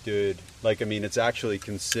understood, like, I mean, it's actually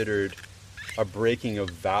considered a breaking of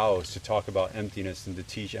vows to talk about emptiness and to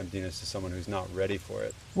teach emptiness to someone who's not ready for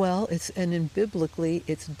it. Well, biblically,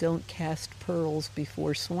 it's don't cast pearls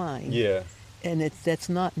before swine. Yeah. And that's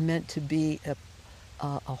not meant to be a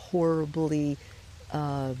horribly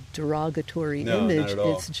derogatory image. Not at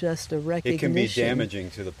all. It's just a recognition. It can be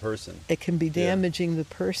damaging to the person. It can be damaging the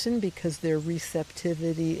person because their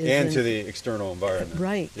receptivity is and to the external environment.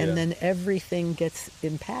 Right. Yeah. And then everything gets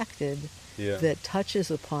impacted that touches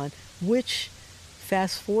upon, which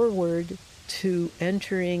fast forward to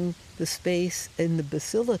entering the space in the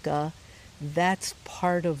basilica, that's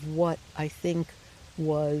part of what I think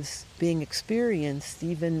was being experienced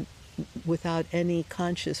even without any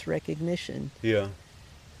conscious recognition. Yeah.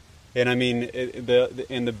 And I mean,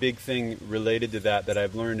 the big thing related to that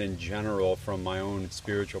I've learned in general from my own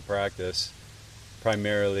spiritual practice,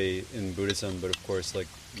 primarily in Buddhism, but of course, like,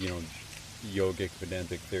 you know, yogic,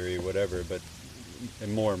 Vedantic theory, whatever, but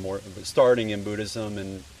and more, starting in Buddhism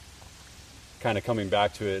and kind of coming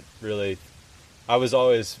back to it, really, I was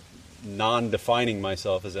always non-defining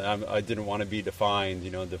myself as I didn't want to be defined,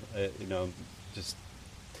 just,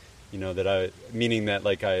 meaning that,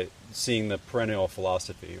 like, seeing the perennial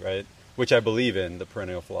philosophy, right? Which I believe in, the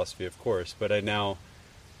perennial philosophy, of course, but I now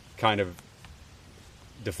kind of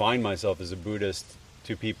define myself as a Buddhist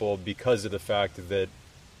to people because of the fact that,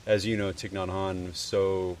 as you know, Thich Nhat Hanh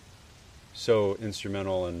was so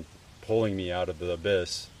instrumental in pulling me out of the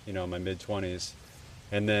abyss, in my mid-20s,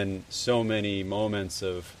 and then so many moments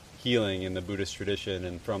of healing in the Buddhist tradition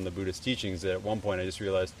and from the Buddhist teachings that at one point I just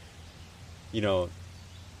realized,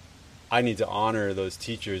 I need to honor those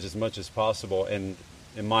teachers as much as possible. And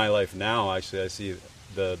in my life now, actually, I see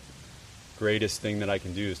the greatest thing that I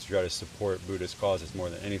can do is to try to support Buddhist causes more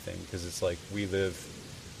than anything, because it's like we live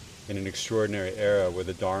in an extraordinary era where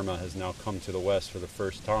the Dharma has now come to the West for the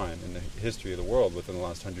first time in the history of the world within the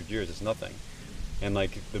last 100 years. It's nothing. And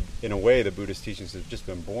like in a way, the Buddhist teachings have just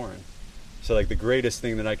been born. So like the greatest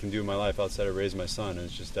thing that I can do in my life outside of raise my son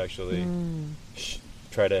is just actually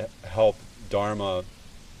try to help Dharma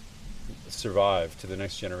survive to the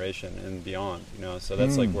next generation and beyond, you know. So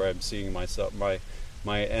that's like where I'm seeing myself,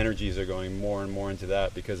 my energies are going more and more into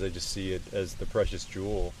that, because I just see it as the precious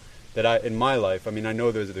jewel that I, in my life, I mean, I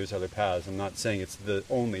know there's other paths. I'm not saying it's the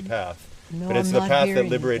only path, No, but it's I'm the not path that hearing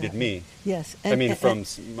liberated that. me. Yes. From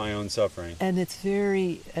my own suffering. And it's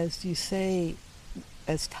very, as you say,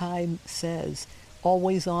 as time says,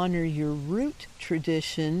 always honor your root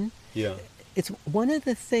tradition. Yeah. It's one of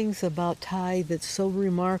the things about Thai that's so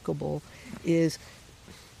remarkable is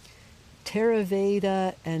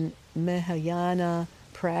Theravada and Mahayana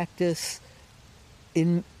practice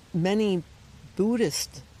in many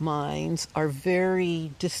Buddhist minds are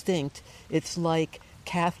very distinct. It's like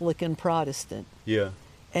Catholic and Protestant. Yeah.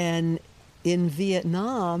 And in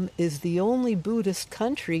Vietnam is the only Buddhist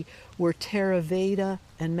country where Theravada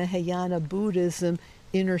and Mahayana Buddhism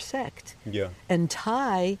intersect. Yeah. And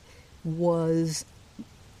Thai was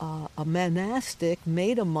a monastic,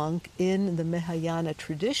 made a monk in the Mahayana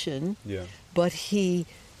tradition, Yeah. but he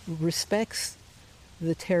respects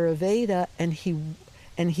the Theravada and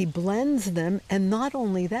he blends them. And not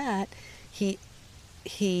only that, he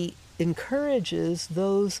encourages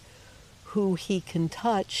those who he can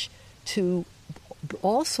touch to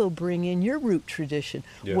also bring in your root tradition,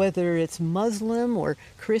 whether it's Muslim or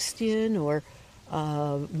Christian or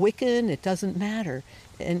Wiccan, it doesn't matter.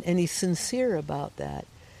 And he's sincere about that.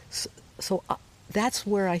 So that's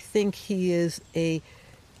where I think he is a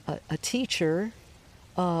teacher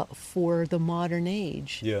for the modern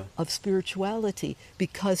age of spirituality,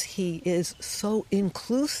 because he is so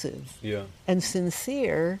inclusive and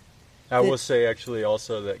sincere. I will say actually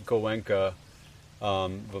also that Goenka,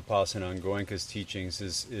 Vipassana and Goenka's teachings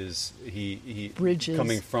is he Bridges.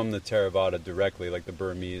 Coming from the Theravada directly, like the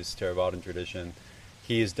Burmese Theravadan tradition.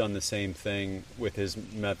 He has done the same thing with his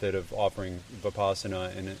method of offering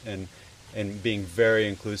Vipassana and being very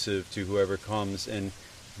inclusive to whoever comes, and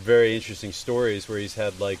very interesting stories where he's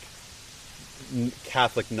had like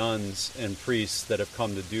Catholic nuns and priests that have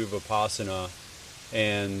come to do Vipassana,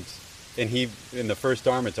 and he, in the first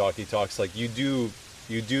Dharma talk, he talks like you do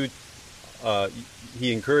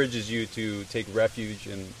he encourages you to take refuge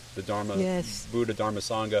in the Dharma, Buddha Dharma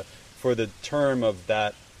Sangha for the term of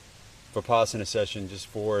that Vipassana session, just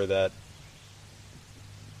for that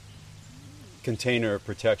container of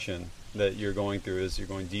protection that you're going through as you're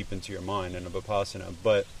going deep into your mind in a Vipassana.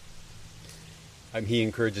 But he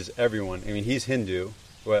encourages everyone. I mean, he's Hindu,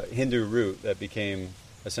 Hindu root that became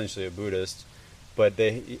essentially a Buddhist, but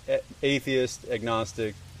atheist,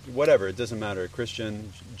 agnostic, whatever, it doesn't matter,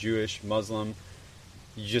 Christian, Jewish, Muslim,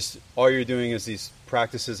 all you're doing is these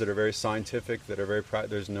practices that are very scientific, that are very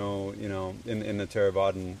there's no, in the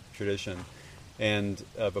Theravadan tradition and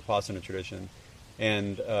Vipassana tradition,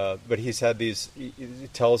 and but he's had these, he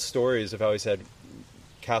tells stories of how he's had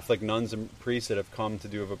Catholic nuns and priests that have come to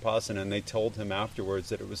do a Vipassana, and they told him afterwards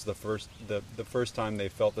that it was the first time they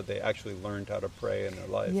felt that they actually learned how to pray in their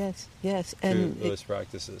life. Yes, and those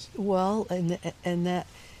practices. Well, and that,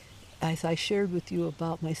 as I shared with you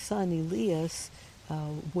about my son Elias,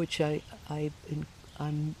 which I'm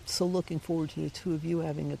so looking forward to the two of you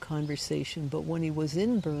having a conversation. But when he was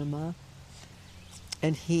in Burma,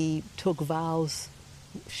 and he took vows,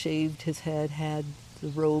 shaved his head, had the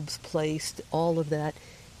robes placed, all of that,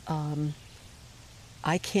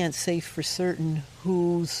 I can't say for certain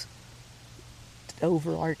whose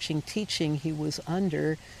overarching teaching he was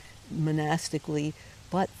under monastically,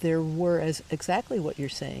 but there were, as exactly what you're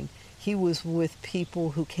saying, he was with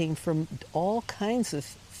people who came from all kinds of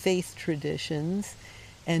faith traditions,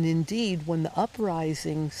 and indeed when the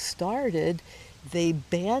uprising started, they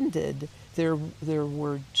banded. There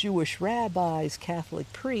were Jewish rabbis,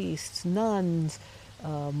 Catholic priests, nuns,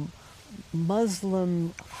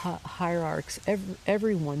 Muslim hierarchs,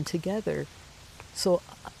 everyone together. So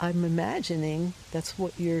I'm imagining that's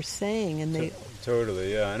what you're saying, and they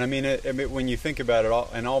totally, yeah. And I mean, when you think about it,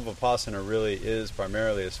 all Vipassana really is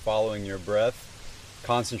primarily is following your breath,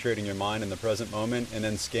 concentrating your mind in the present moment, and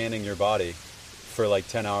then scanning your body for like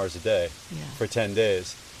 10 hours a day for 10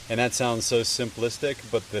 days. And that sounds so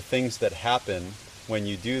simplistic, but the things that happen when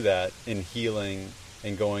you do that in healing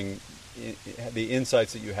and the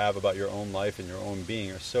insights that you have about your own life and your own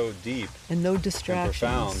being are so deep and no distractions,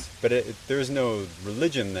 and profound. But there's no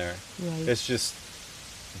religion there. Right. It's just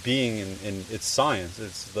being, in it's science.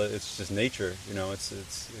 It's just nature.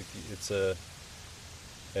 It's a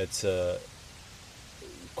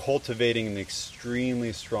cultivating an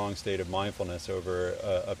extremely strong state of mindfulness over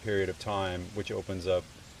a period of time, which opens up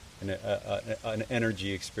an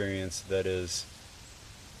energy experience that is,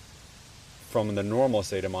 from the normal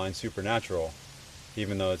state of mind, supernatural,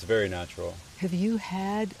 even though it's very natural. Have you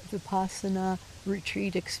had Vipassana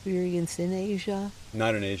retreat experience in Asia?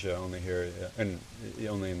 Not in Asia, only here, and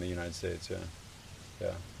only in the United States,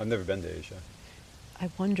 yeah. I've never been to Asia. I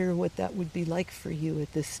wonder what that would be like for you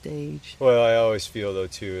at this stage. Well, I always feel, though,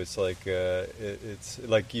 too, it's like, it's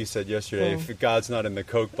like you said yesterday, if God's not in the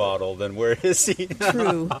Coke bottle, then where is he?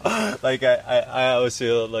 True. Like, I always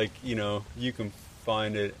feel like, you can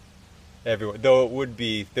find it everywhere. Though it would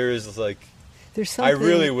be, there's something. I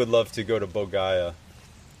really would love to go to Bodh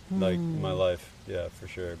like my life, yeah, for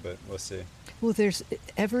sure, but we'll see. Well, there's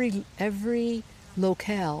every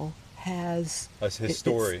locale has his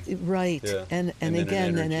story, right? Yeah. And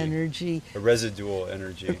again, an energy, a residual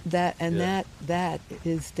energy. That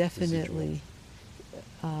is definitely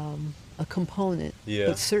a component,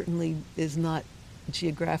 but certainly is not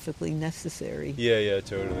geographically necessary. Yeah,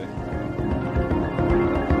 totally.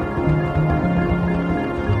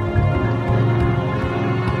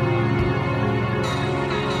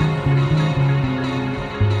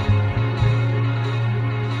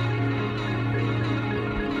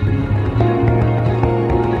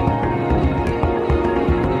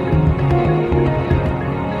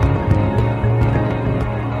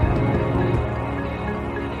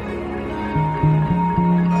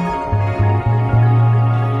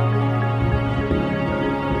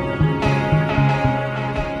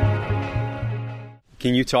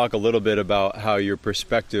 Can you talk a little bit about how your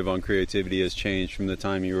perspective on creativity has changed from the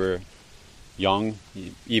time you were young,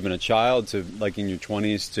 even a child, to like in your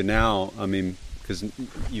 20s to now? I mean, because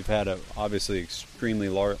you've had a obviously extremely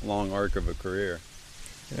long arc of a career.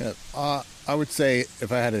 Yeah, I would say,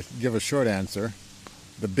 if I had to give a short answer,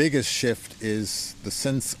 the biggest shift is the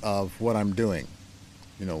sense of what I'm doing.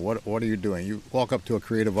 What are you doing? You walk up to a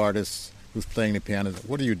creative artist who's playing the piano.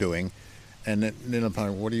 What are you doing? And then I'm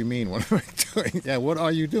like, what do you mean? What am I doing? Yeah, what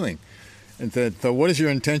are you doing? And so what is your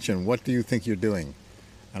intention? What do you think you're doing?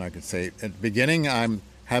 And I could say, at the beginning, I'm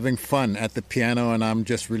having fun at the piano, and I'm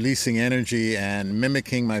just releasing energy and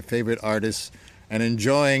mimicking my favorite artists and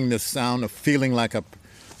enjoying the sound of feeling like a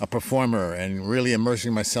performer and really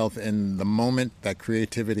immersing myself in the moment that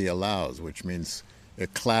creativity allows, which means a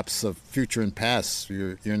collapse of future and past.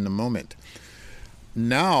 You're in the moment.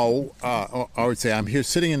 Now, I would say I'm here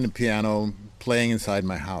sitting in the piano, playing inside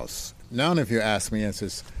my house. Now, if you ask me, it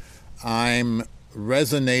says, I'm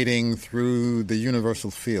resonating through the universal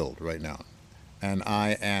field right now. And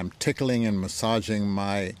I am tickling and massaging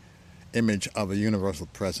my image of a universal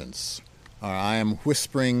presence. I am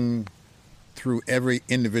whispering through every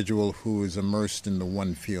individual who is immersed in the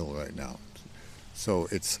one field right now. So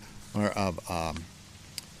it's more of a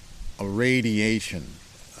radiation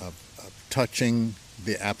of touching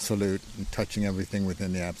the absolute and touching everything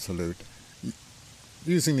within the absolute,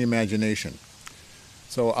 using the imagination.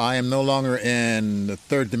 So I am no longer in the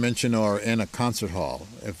third dimension or in a concert hall.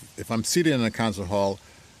 If I'm seated in a concert hall,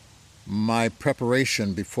 my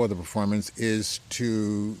preparation before the performance is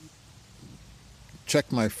to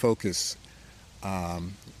check my focus.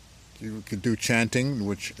 You could do chanting,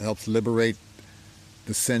 which helps liberate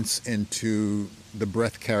the sense into the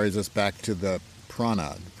breath, carries us back to the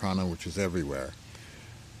prana which is everywhere.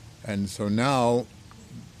 And so now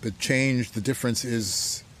the difference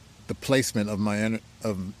is the placement of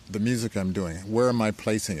the music I'm doing. Where am I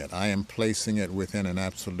placing it? I am placing it within an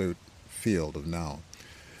absolute field of now.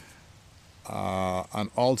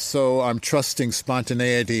 And also I'm trusting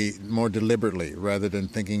spontaneity more deliberately rather than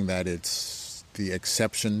thinking that it's the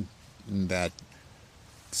exception, that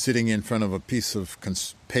sitting in front of a piece of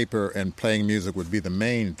paper and playing music would be the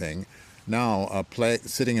main thing. Now,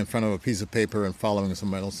 sitting in front of a piece of paper and following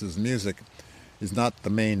someone else's music is not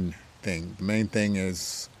the main thing. The main thing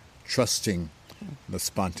is trusting the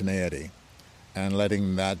spontaneity and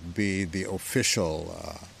letting that be the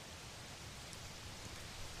official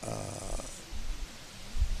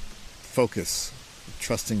focus,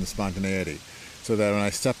 trusting the spontaneity, so that when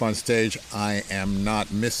I step on stage, I am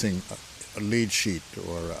not missing a lead sheet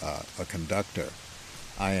or a conductor.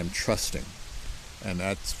 I am trusting. And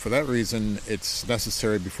for that reason, it's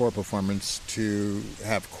necessary before a performance to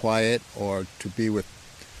have quiet or to be with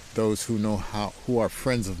those who are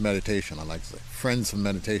friends of meditation. I like to say friends of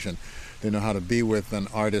meditation. They know how to be with an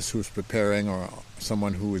artist who's preparing or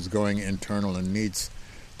someone who is going internal and needs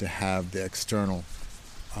to have the external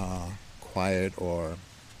quiet or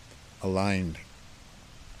aligned.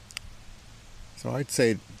 So I'd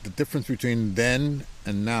say the difference between then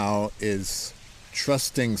and now is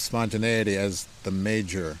trusting spontaneity as the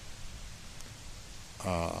major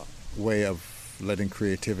way of letting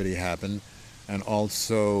creativity happen, and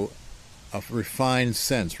also a refined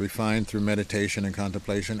sense, refined through meditation and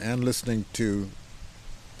contemplation and listening to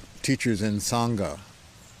teachers in Sangha,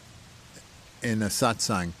 in a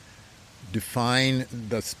satsang, define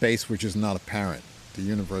the space which is not apparent, the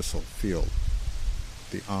universal field,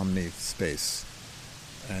 the omni space.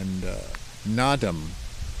 And nadam,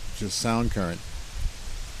 which is sound current,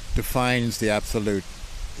 defines the absolute.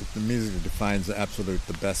 The music defines the absolute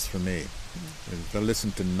the best for me. If I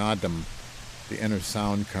listen to nadam, the inner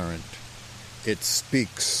sound current, it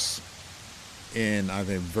speaks in, I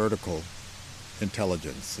think, vertical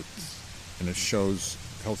intelligence. And it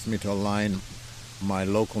helps me to align my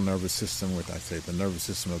local nervous system with, I say, the nervous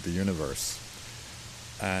system of the universe.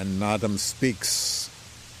 And nadam speaks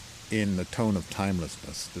in the tone of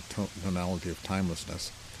timelessness, the tonality of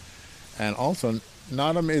timelessness. And also,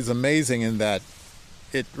 nadam is amazing in that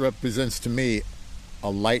it represents to me a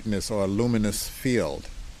lightness or a luminous field.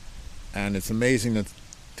 And it's amazing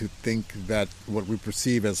to think that what we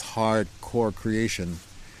perceive as hardcore creation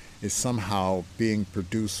is somehow being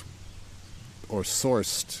produced or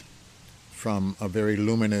sourced from a very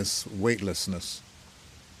luminous weightlessness.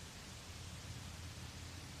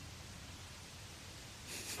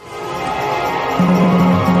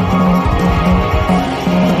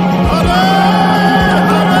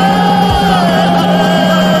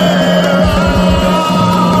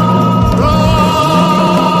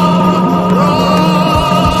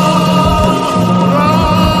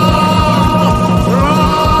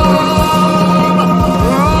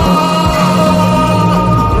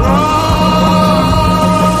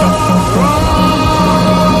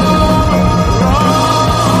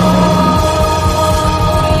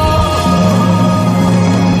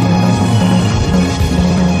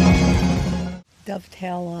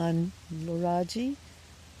 Dovetail on Laraaji.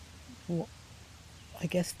 Well, I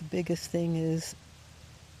guess the biggest thing is,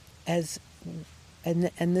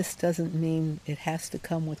 and this doesn't mean it has to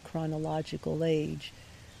come with chronological age,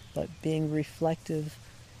 but being reflective,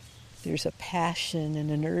 there's a passion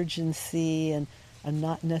and an urgency and a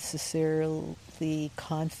not necessarily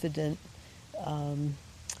confident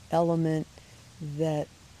element that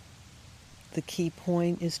the key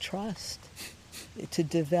point is trust. To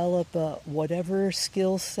develop whatever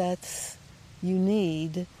skill sets you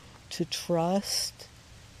need to trust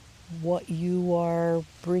what you are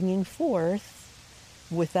bringing forth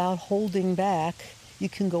without holding back. You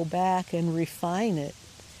can go back and refine it,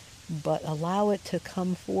 but allow it to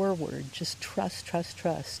come forward. Just trust, trust,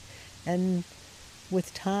 trust. And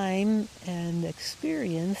with time and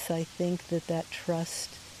experience, I think that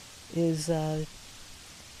trust is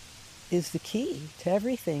the key to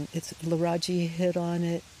everything. Laraaji hit on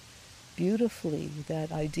it beautifully,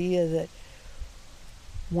 that idea that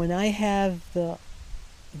when I have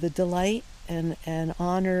the delight and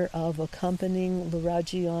honor of accompanying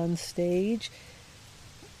Laraaji on stage,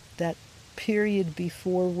 that period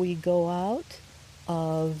before we go out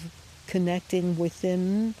of connecting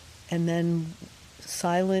within and then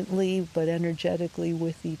silently but energetically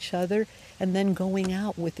with each other, and then going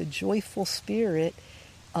out with a joyful spirit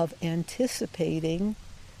of anticipating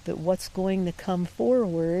that what's going to come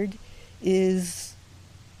forward is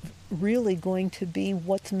really going to be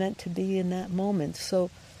what's meant to be in that moment. So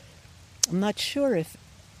I'm not sure if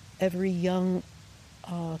every young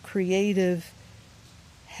creative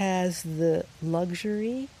has the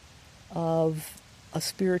luxury of a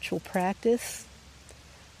spiritual practice,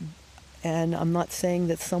 and I'm not saying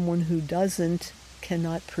that someone who doesn't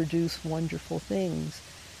cannot produce wonderful things.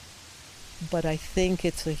 But I think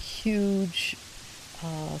it's a huge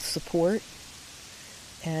support,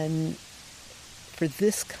 and for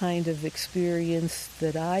this kind of experience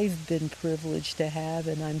that I've been privileged to have,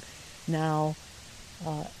 and I'm now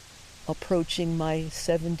approaching my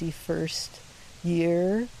 71st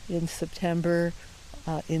year in September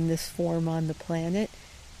in this form on the planet,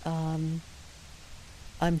 I'm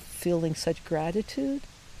feeling such gratitude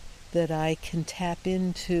that I can tap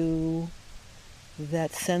into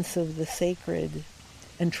that sense of the sacred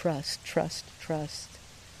and trust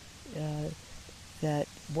that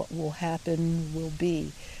what will happen will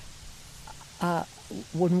be.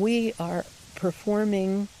 When we are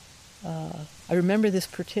performing, I remember this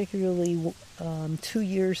particularly 2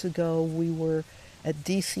 years ago, we were at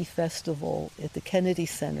DC Festival at the Kennedy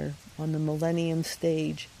Center on the Millennium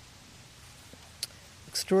Stage.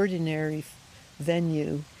 Extraordinary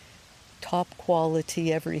venue. Top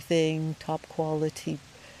quality everything, top quality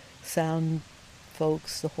sound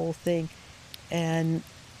folks, the whole thing. And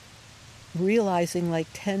realizing like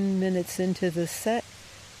 10 minutes into the set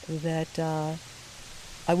that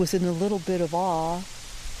I was in a little bit of awe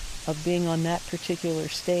of being on that particular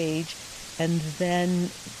stage. And then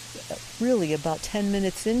really about 10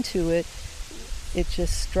 minutes into it, it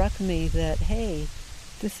just struck me that, hey,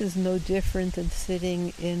 this is no different than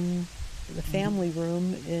sitting in the family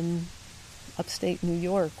room in upstate New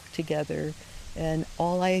York together. And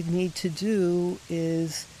all I need to do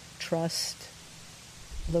is trust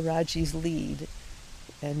Laraaji's lead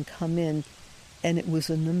and come in. And it was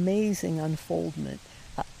an amazing unfoldment.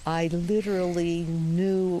 I literally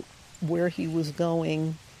knew where he was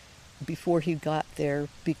going before he got there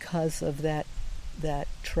because of that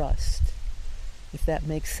trust, if that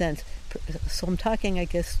makes sense. So I'm talking, I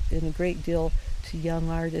guess, in a great deal to young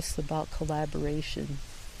artists about collaboration.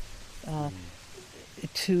 And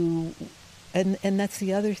that's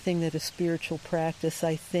the other thing that a spiritual practice,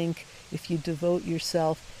 I think, if you devote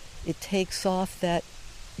yourself, it takes off that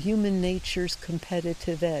human nature's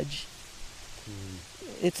competitive edge.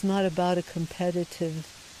 It's not about a competitive,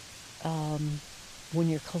 when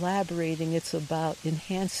you're collaborating, it's about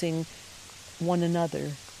enhancing one another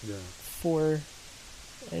for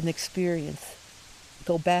an experience.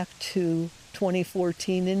 Go back to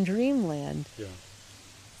 2014 in Dreamland.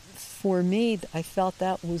 For me, I felt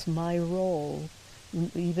that was my role,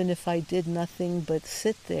 even if I did nothing but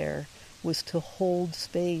sit there, was to hold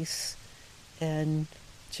space and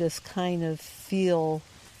just kind of feel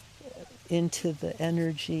into the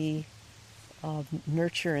energy of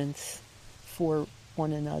nurturance for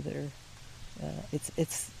one another.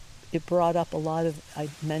 It brought up a lot of, I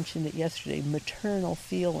mentioned it yesterday, maternal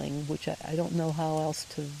feeling, which I don't know how else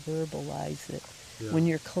to verbalize it. When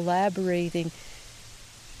you're collaborating,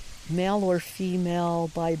 male or female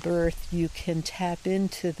by birth, you can tap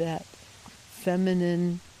into that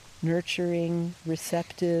feminine, nurturing,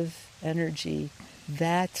 receptive energy.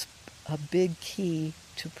 That's a big key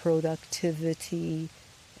to productivity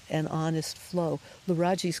and honest flow.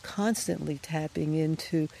 Laraaji's constantly tapping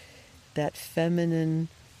into that feminine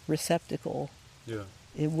receptacle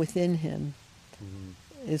within him,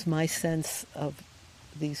 is my sense of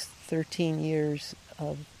these 13 years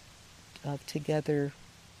of together.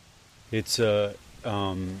 It's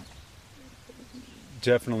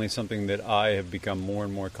definitely something that I have become more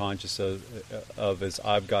and more conscious of as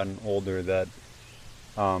I've gotten older, that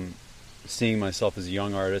seeing myself as a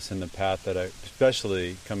young artist and the path that I,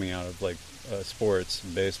 especially coming out of like sports,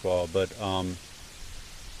 baseball, but I've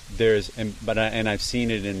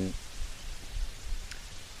seen it in,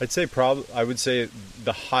 I would say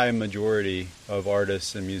the high majority of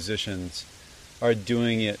artists and musicians are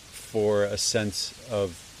doing it for a sense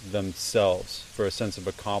of themselves, for a sense of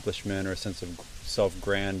accomplishment or a sense of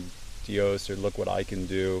self-grandiose, or look what I can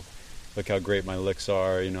do, look how great my licks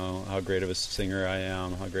are, how great of a singer I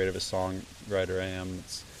am, how great of a songwriter I am.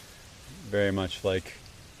 It's very much like,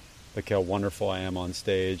 look how wonderful I am on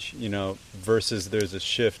stage, versus there's a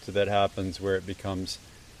shift that happens where it becomes,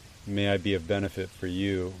 may I be of benefit for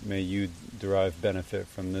you, may you derive benefit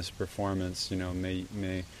from this performance,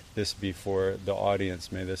 may this be for the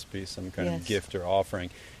audience, may this be some kind of gift or offering.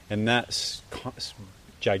 And that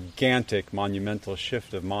gigantic, monumental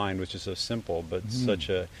shift of mind, which is so simple, but such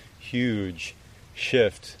a huge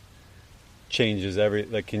shift,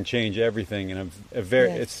 can change everything in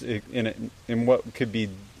in what could be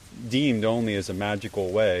deemed only as a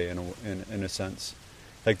magical way, in a sense.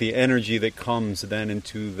 Like the energy that comes then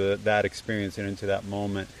into that experience and into that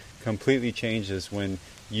moment completely changes when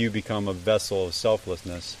you become a vessel of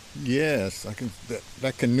selflessness. Yes,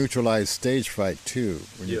 that can neutralize stage fright too.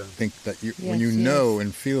 When you think that when you know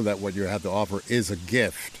and feel that what you have to offer is a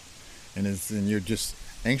gift, and you're just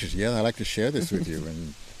anxious. Yeah, I'd like to share this with you.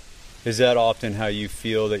 And is that often how you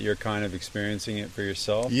feel that you're kind of experiencing it for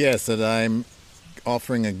yourself? Yes, that I'm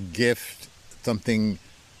offering a gift, something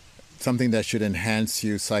that should enhance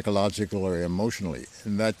you psychologically or emotionally,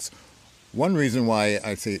 and that's one reason why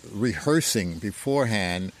I say rehearsing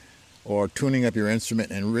beforehand or tuning up your instrument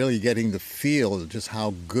and really getting the feel of just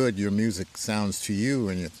how good your music sounds to you.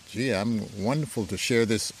 And I'm wonderful to share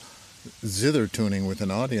this zither tuning with an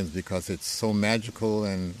audience because it's so magical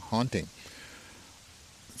and haunting.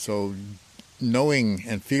 So knowing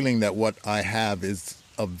and feeling that what I have is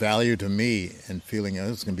of value to me and feeling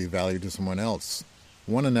it's going to be value to someone else.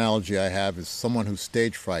 One analogy I have is someone who's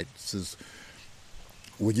stage fright says,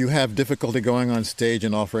 would you have difficulty going on stage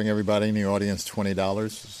and offering everybody in the audience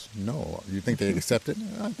 $20? No. You think they'd accept it?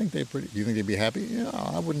 I think you think they'd be happy? Yeah,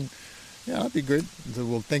 I wouldn't. Yeah, that'd be good. So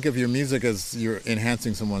we'll think of your music as you're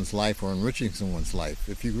enhancing someone's life or enriching someone's life.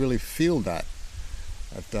 If you really feel that,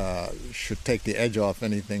 that should take the edge off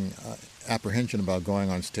anything apprehension about going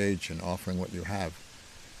on stage and offering what you have.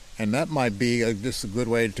 And that might be just a good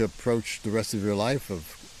way to approach the rest of your life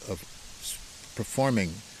of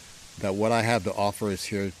performing, that what I have to offer is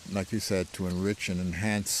here, like you said, to enrich and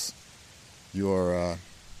enhance your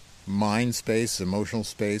mind space, emotional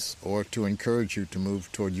space, or to encourage you to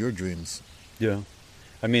move toward your dreams. Yeah.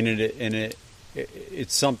 I mean,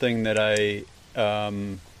 it's something that I,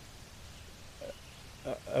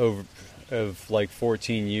 of like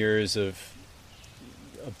 14 years of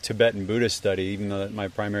Tibetan Buddhist study, even though my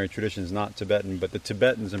primary tradition is not Tibetan, but the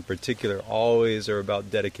Tibetans in particular always are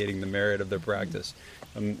about dedicating the merit of their practice.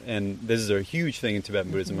 And this is a huge thing in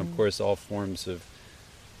Tibetan Buddhism. Of course, all forms of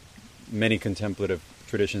many contemplative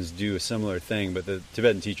traditions do a similar thing, but the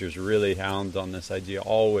Tibetan teachers really hound on this idea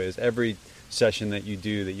always. Every session that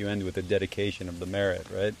you end with a dedication of the merit,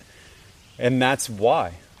 right? And that's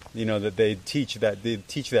why, that they teach that. They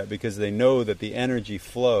teach that because they know that the energy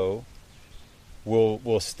flow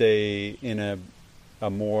will stay in a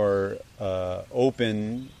more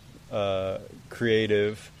open,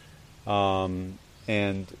 creative,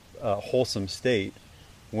 and wholesome state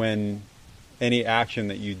when any action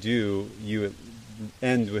that you do, you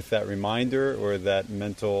end with that reminder or that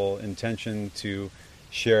mental intention to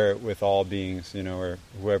share it with all beings, or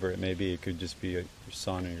whoever it may be. It could just be your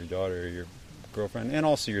son or your daughter or your girlfriend, and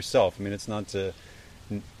also yourself. I mean, it's not to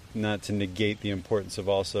negate the importance of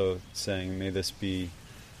also saying, may this be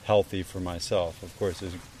healthy for myself. Of course,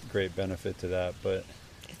 there's great benefit to that, but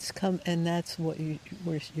and that's what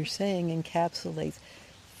you're saying encapsulates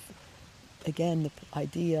again the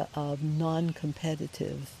idea of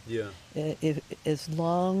non-competitive. Yeah. As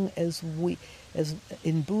long as as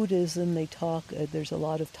in Buddhism they talk, there's a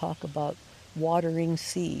lot of talk about watering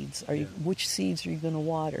seeds. Which seeds are you going to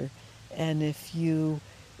water? And if you're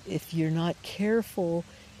not careful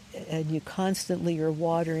and you constantly are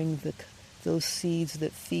watering those seeds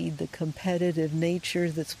that feed the competitive nature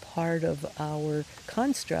that's part of our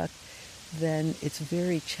construct, then it's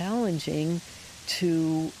very challenging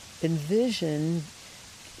to envision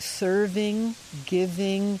serving,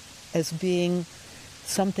 giving as being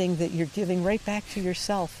something that you're giving right back to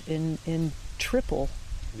yourself in triple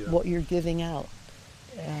what you're giving out.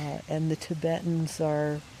 And the Tibetans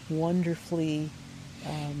are wonderfully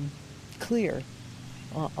clear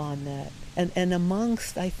on that. And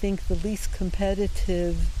amongst, I think, the least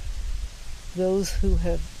competitive, those who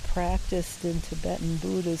have practiced in Tibetan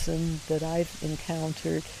Buddhism that I've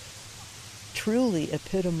encountered truly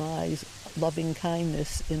epitomize loving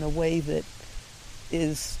kindness in a way that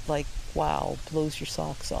is like, wow, blows your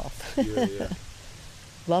socks off.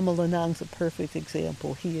 Lama Lanang's a perfect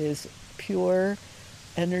example. He is pure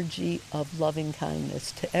energy of loving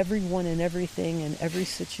kindness to everyone and everything in every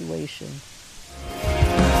situation.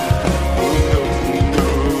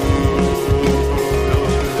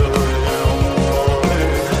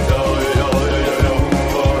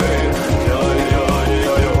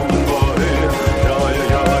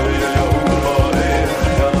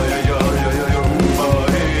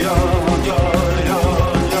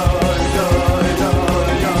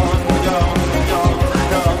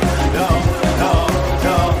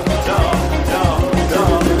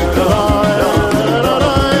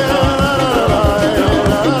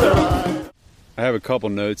 I have a couple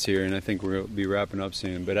notes here, and I think we'll be wrapping up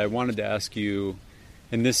soon. But I wanted to ask you,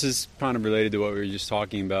 and this is kind of related to what we were just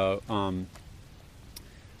talking about.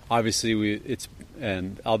 Obviously,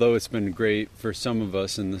 although it's been great for some of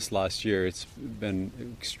us in this last year, it's been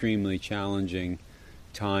an extremely challenging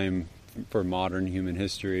time for modern human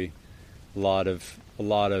history. A lot of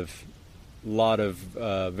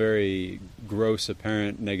very gross,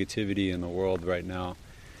 apparent negativity in the world right now,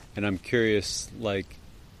 and I'm curious, like,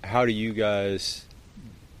 how do you guys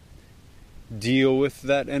deal with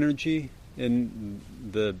that energy in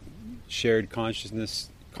the shared consciousness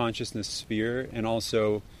sphere, and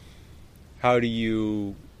also how do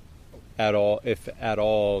you if at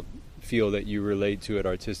all feel that you relate to it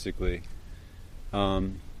artistically?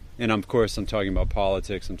 And of course I'm talking about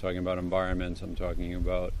politics, I'm talking about environment, I'm talking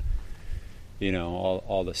about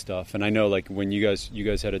all the stuff. And I know, like, when you guys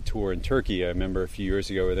had a tour in Turkey, I remember a few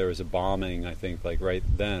years ago where there was a bombing, I think, like right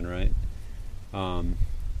then, right?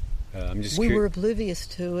 We were oblivious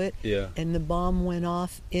to it. Yeah. And the bomb went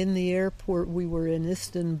off in the airport. We were in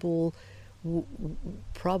Istanbul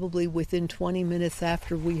probably within 20 minutes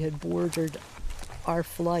after we had boarded our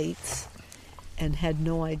flights and had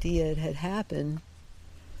no idea it had happened.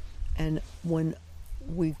 And when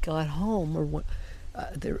we got home,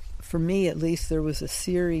 for me at least, there was a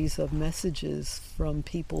series of messages from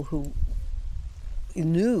people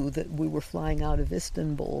knew that we were flying out of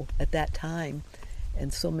Istanbul at that time,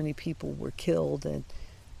 and so many people were killed, and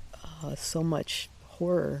so much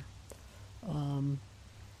horror.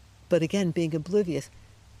 But again, being oblivious.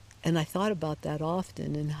 And I thought about that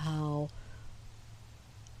often, and how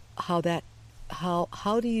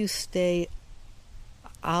do you stay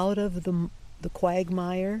out of the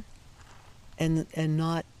quagmire and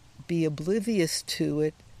not be oblivious to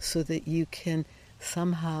it, so that you can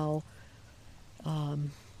somehow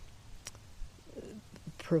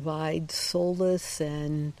provide solace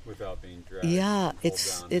and without being dragged. Yeah,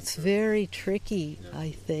 it's very tricky, Yeah.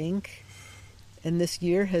 I think. And this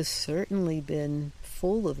year has certainly been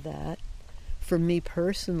full of that. For me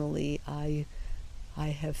personally, I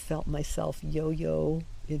have felt myself yo-yo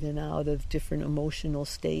in and out of different emotional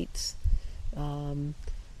states. And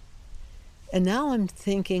now I'm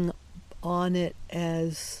thinking on it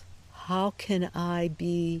as, how can I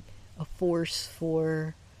be a force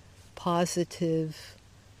for positive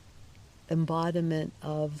embodiment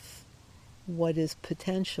of what is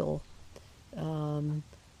potential?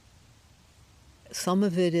 Some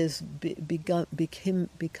of it is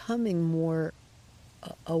becoming more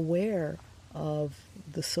aware of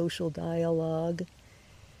the social dialogue.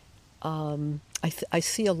 I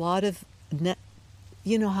see a lot of,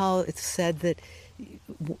 you know how it's said that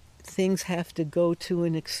things have to go to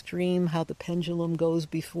an extreme, how the pendulum goes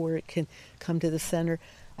before it can come to the center.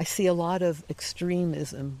 I see a lot of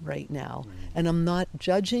extremism right now, and I'm not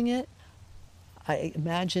judging it. I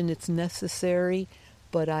imagine it's necessary,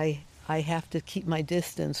 but I have to keep my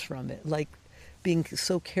distance from it. Like being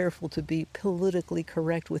so careful to be politically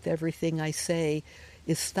correct with everything I say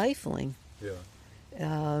is stifling. Yeah.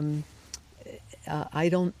 I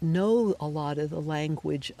don't know a lot of the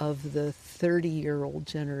language of the 30-year-old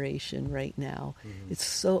generation right now.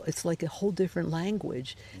 It's like a whole different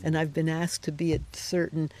language. And I've been asked to be at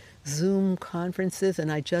certain Zoom conferences,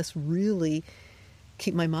 and I just really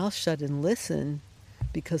keep my mouth shut and listen,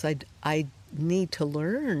 because I need to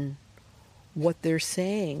learn what they're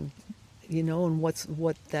saying, and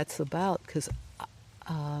what that's about, because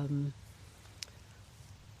I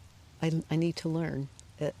need to learn.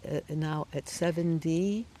 Now at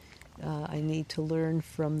 7D, I need to learn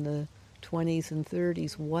from the 20s and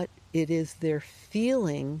 30s what it is they're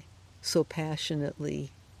feeling so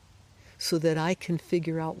passionately, so that I can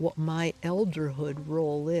figure out what my elderhood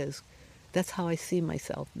role is. That's how I see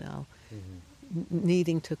myself now,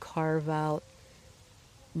 needing to carve out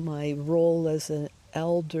my role as an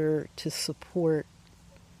elder to support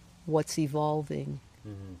what's evolving.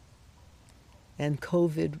 And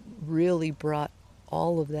COVID really brought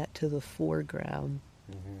all of that to the foreground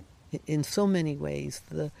in so many ways.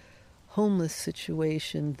 The homeless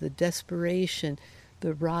situation, the desperation,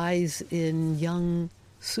 the rise in young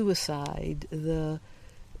suicide, the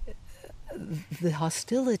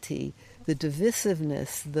hostility, the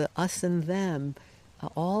divisiveness, the us and them,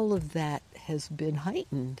 all of that has been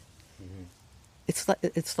heightened. It's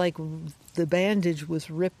like the bandage was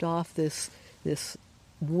ripped off this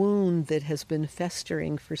wound that has been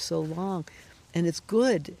festering for so long. And it's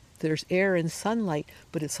good. There's air and sunlight,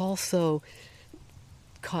 but it's also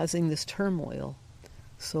causing this turmoil.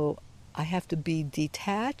 So I have to be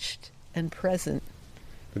detached and present.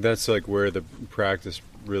 But that's like where the practice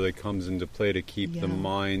really comes into play, to keep the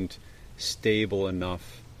mind stable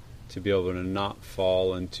enough to be able to not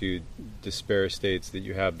fall into despair states, that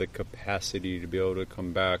you have the capacity to be able to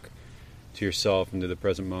come back to yourself and to the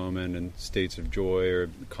present moment, and states of joy, or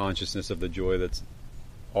consciousness of the joy that's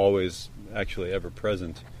always actually ever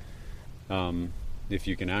present, if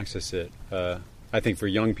you can access it. I think for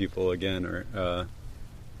young people, again,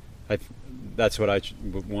 that's what I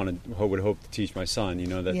would hope to teach my son,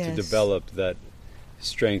 that to develop that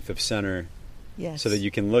strength of center, so that you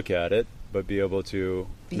can look at it, but be able to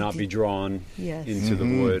not be drawn into the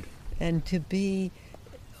void. And to be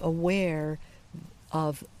aware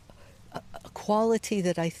of a quality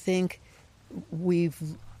that I think we've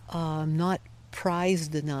not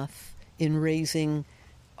prized enough in raising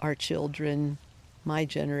our children, my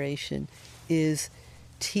generation, is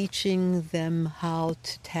teaching them how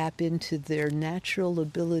to tap into their natural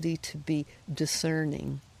ability to be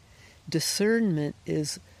discerning. Discernment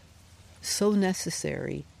is so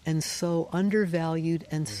necessary and so undervalued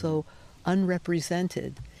and so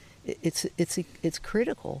unrepresented. It's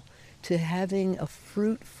critical to having a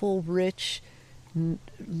fruitful, rich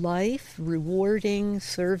life, rewarding,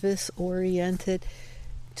 service-oriented,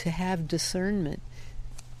 to have discernment,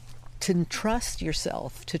 to trust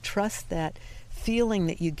yourself, to trust that feeling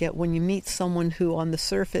that you get when you meet someone who on the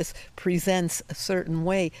surface presents a certain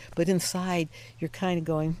way, but inside you're kind of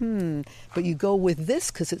going, but you go with this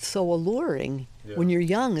because it's so alluring. Yeah. When you're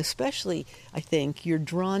young, especially, I think, you're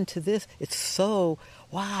drawn to this. It's so,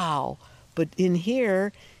 wow. But in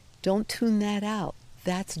here, don't tune that out.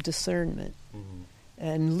 That's discernment. Mm-hmm.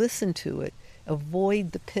 And listen to it.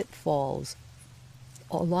 Avoid the pitfalls.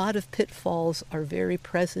 A lot of pitfalls are very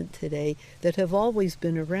present today that have always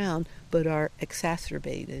been around but are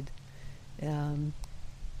exacerbated.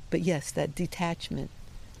 But yes, that detachment.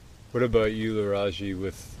 What about you, Laraaji,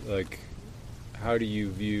 with, like, how do you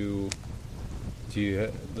view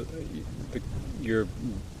your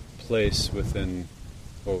place within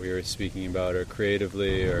what we were speaking about, or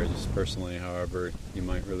creatively or just personally, however you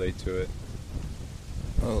might relate to it?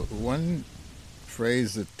 Well, one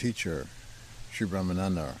phrase the teacher,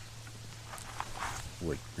 Oceananda,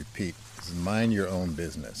 would repeat is mind your own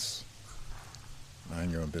business.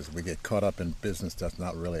 Mind your own business. We get caught up in business that's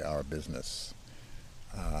not really our business.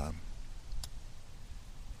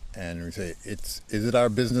 And we say, is it our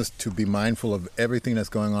business to be mindful of everything that's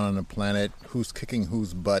going on the planet, who's kicking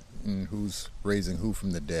whose butt and who's raising who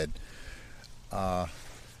from the dead?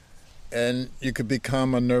 And you could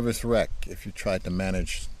become a nervous wreck if you tried to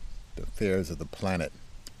manage the affairs of the planet,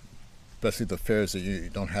 especially the affairs that you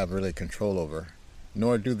don't have really control over,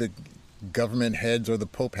 nor do the government heads or the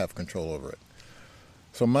Pope have control over it.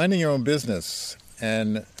 So minding your own business.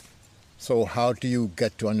 And so how do you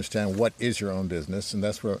get to understand what is your own business? And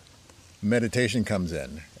that's where meditation comes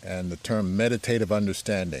in, and the term meditative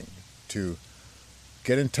understanding, to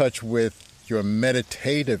get in touch with your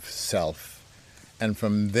meditative self, and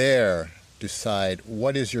from there decide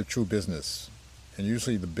what is your true business. And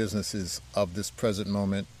usually the business is of this present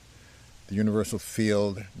moment, the universal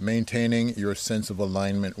field, maintaining your sense of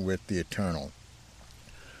alignment with the eternal.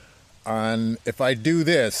 And if I do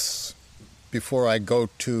this before I go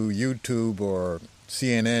to YouTube or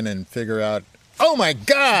CNN and figure out, oh my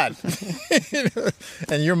God,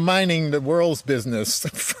 and you're minding the world's business,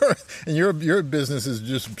 and your business is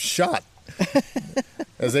just shot,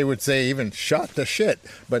 as they would say, even shot to shit.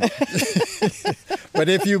 But but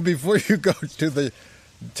if you, before you go to the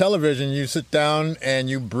television, you sit down and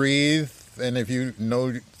you breathe, and if you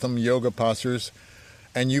know some yoga postures,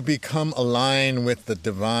 and you become aligned with the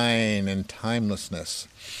divine and timelessness,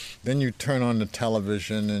 then you turn on the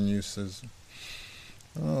television and you says,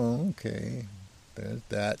 oh, okay, there's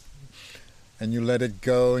that. And you let it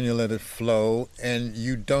go and you let it flow, and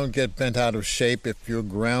you don't get bent out of shape if you're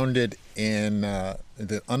grounded in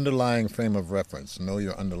the underlying frame of reference. Know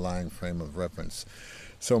your underlying frame of reference.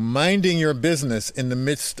 So minding your business in the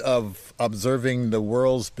midst of observing the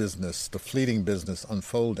world's business, the fleeting business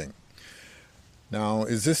unfolding. Now,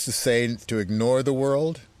 is this to say to ignore the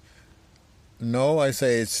world? No, I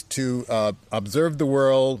say it's to observe the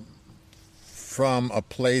world from a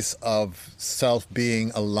place of self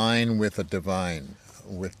being aligned with the divine,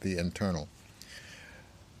 with the internal.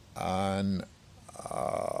 And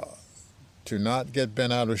to not get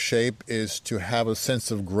bent out of shape is to have a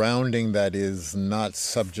sense of grounding that is not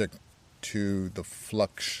subject to the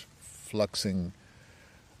fluxing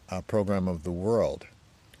program of the world.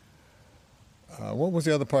 What was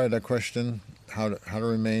the other part of that question? How to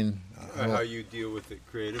remain... how you deal with it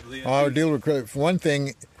creatively? How I deal with it. For one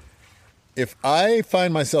thing, if I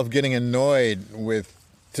find myself getting annoyed with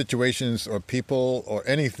situations or people or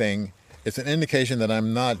anything, it's an indication that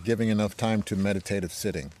I'm not giving enough time to meditative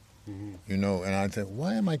sitting. Mm-hmm. You know, and I'd say,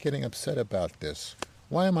 why am I getting upset about this?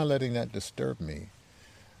 Why am I letting that disturb me?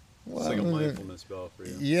 It's like a mindfulness bell for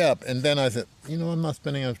you. Yeah, and then I said, I'm not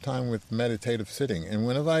spending enough time with meditative sitting. And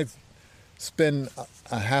whenever I spend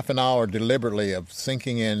a half an hour deliberately of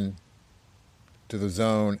sinking in to the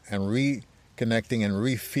zone and reconnecting and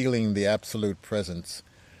re-feeling the absolute presence,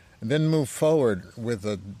 and then move forward with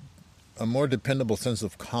a more dependable sense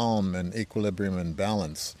of calm and equilibrium and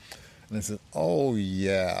balance. And I said, oh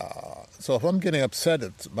yeah. So if I'm getting upset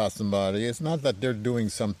about somebody, it's not that they're doing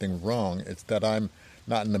something wrong, it's that I'm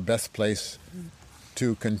not in the best place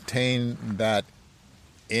to contain that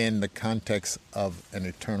in the context of an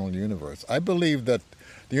eternal universe. I believe that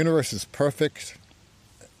the universe is perfect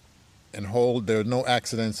and whole. There are no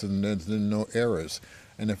accidents and there's no errors.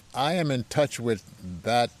 And if I am in touch with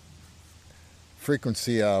that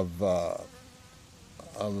frequency of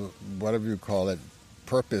whatever you call it,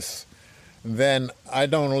 purpose, then I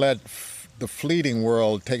don't let the fleeting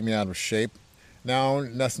world take me out of shape. Now,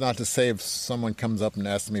 that's not to say if someone comes up and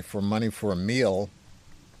asks me for money for a meal,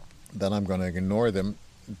 then I'm going to ignore them.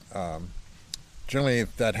 Generally,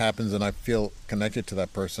 if that happens and I feel connected to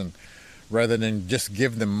that person, rather than just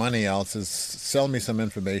give them money, I'll say, sell me some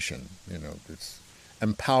information. It's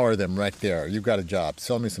empower them right there. You've got a job.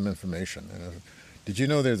 Sell me some information. Did you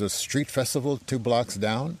know there's a street festival 2 blocks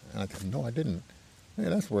down? And I said, no, I didn't. Yeah,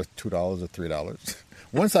 that's worth $2 or $3.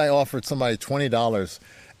 Once I offered somebody $20,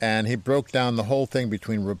 and he broke down the whole thing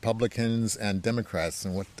between Republicans and Democrats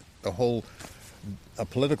and what the whole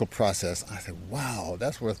political process. I said, wow,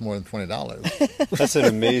 that's worth more than $20. That's an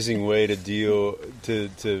amazing way to deal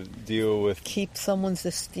with, keep someone's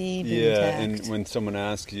esteem intact. intact. And when someone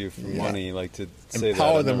asks you for money, like to say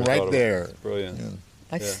empower that. them right there. It's brilliant. Yeah.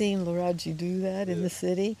 I've seen Laraaji do that in the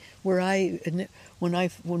city, where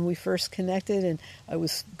when we first connected, and I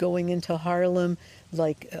was going into Harlem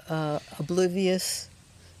like oblivious,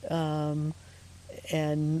 and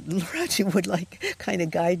Laraaji would like kind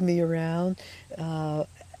of guide me around.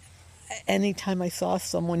 Anytime I saw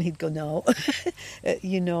someone, he'd go, no.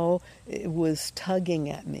 It was tugging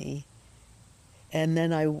at me. And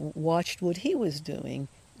then I watched what he was doing,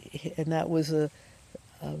 and that was a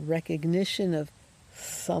recognition of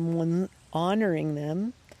someone honoring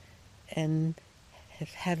them and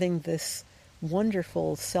having this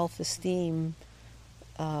wonderful self-esteem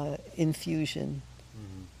infusion.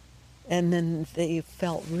 Mm-hmm. And then they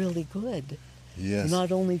felt really good. Yes.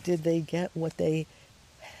 Not only did they get what they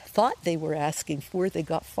thought they were asking for, they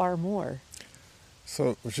got far more.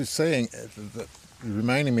 So what she's saying,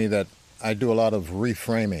 reminding me that I do a lot of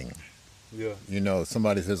reframing. Yeah.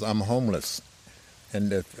 Somebody says, I'm homeless.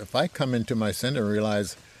 And if I come into my center and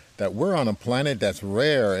realize that we're on a planet that's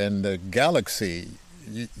rare in the galaxy,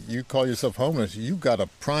 you call yourself homeless, you've got a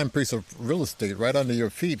prime piece of real estate right under your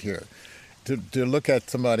feet here. To look at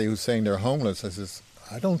somebody who's saying they're homeless, I says,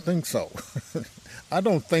 I don't think so. I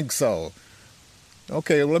don't think so.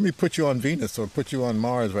 Okay, well, let me put you on Venus or put you on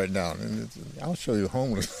Mars right now, and I'll show you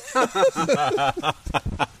homeless.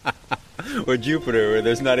 Or Jupiter, where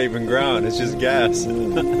there's not even ground, it's just gas.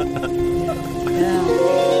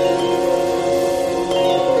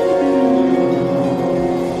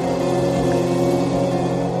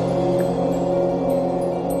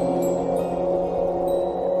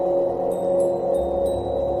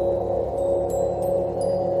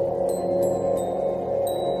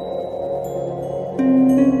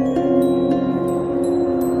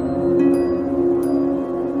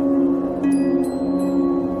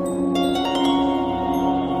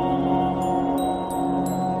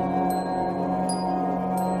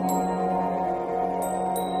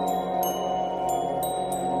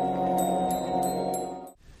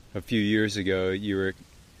 A few years ago, you were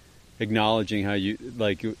acknowledging how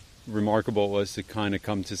remarkable it was to kind of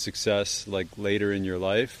come to success later in your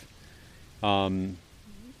life.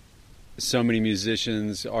 So many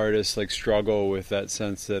musicians, artists struggle with that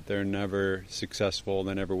sense that they're never successful,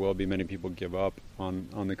 they never will be. Many people give up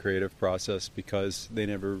on the creative process because they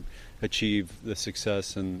never achieve the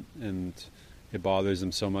success, and it bothers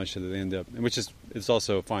them so much that they end up, it's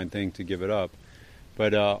also a fine thing to give it up.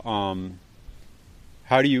 But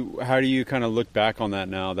how do you kind of look back on that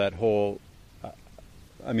now? That whole,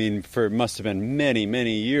 it must have been many,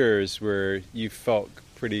 many years where you felt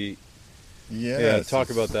pretty. Yeah, talk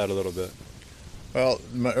about that a little bit. Well,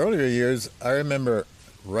 in my earlier years, I remember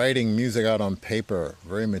writing music out on paper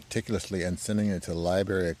very meticulously and sending it to the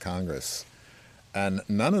Library of Congress, and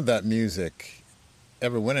none of that music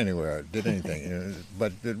ever went anywhere, did anything.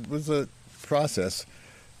 But it was a process.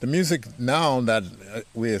 The music now that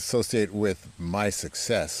we associate with my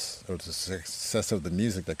success, or the success of the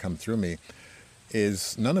music that comes through me,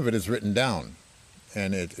 is none of it is written down.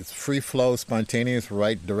 And it's free flow, spontaneous,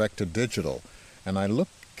 right, direct to digital. And I look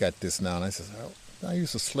at this now and I say, I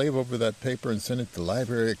used to slave over that paper and send it to the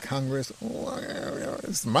Library of Congress. Oh,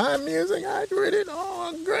 it's my music, I wrote it,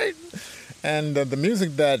 oh, great. And the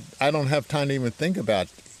music that I don't have time to even think about,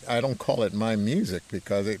 I don't call it my music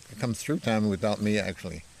because it comes through time without me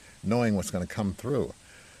actually knowing what's going to come through.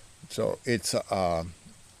 So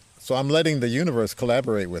so I'm letting the universe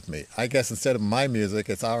collaborate with me. I guess instead of my music,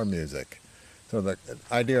 it's our music. So the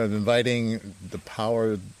idea of inviting the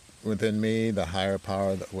power within me, the higher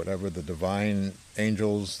power, whatever, the divine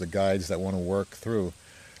angels, the guides that want to work through,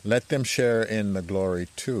 let them share in the glory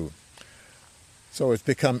too. So it's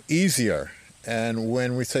become easier. And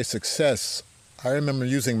when we say success, I remember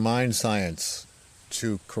using mind science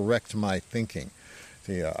to correct my thinking.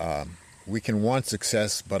 See, we can want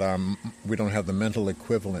success, but we don't have the mental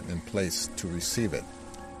equivalent in place to receive it.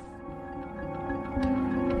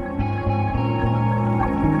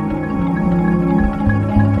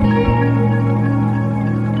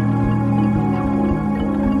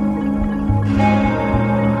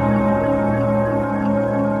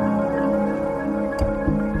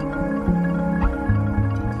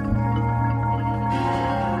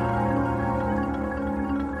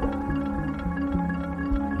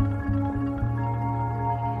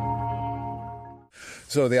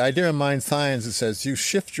 So the idea of mind science, it says you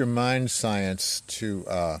shift your mind science to,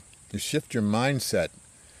 you shift your mindset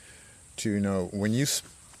to, when you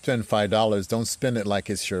spend $5, don't spend it like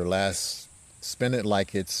it's your last. Spend it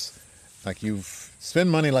like it's,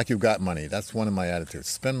 spend money like you've got money. That's one of my attitudes.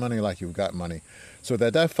 Spend money like you've got money. So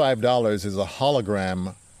that $5 is a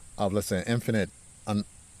hologram of, let's say, infinite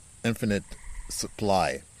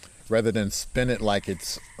supply, rather than spend it like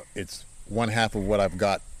it's one half of what I've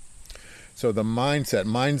got. So the mindset,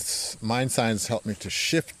 mind science helped me to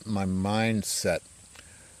shift my mindset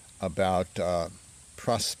about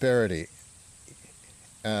prosperity.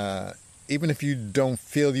 Even if you don't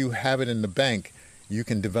feel you have it in the bank, you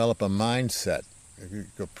can develop a mindset. You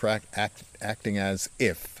go acting as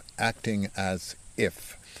if,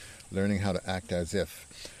 learning how to act as if.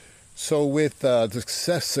 So with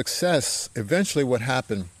success, eventually what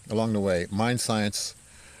happened along the way, mind science,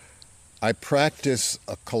 I practice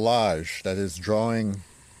a collage, that is drawing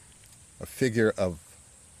a figure of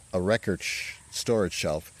a record storage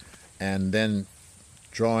shelf, and then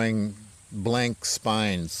drawing blank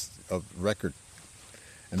spines of record.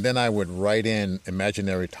 And then I would write in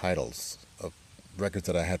imaginary titles of records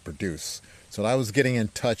that I had produced. So I was getting in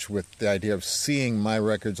touch with the idea of seeing my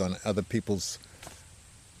records on other people's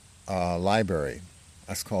library.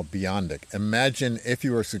 That's called Beyondic. Imagine if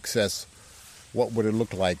you were a success, what would it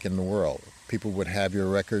look like in the world? People would have your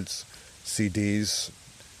records, CDs.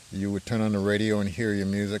 You would turn on the radio and hear your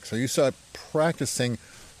music. So you start practicing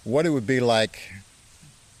what it would be like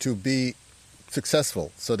to be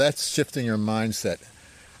successful. So that's shifting your mindset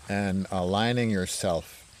and aligning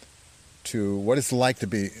yourself to what it's like to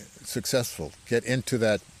be successful. Get into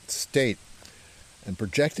that state and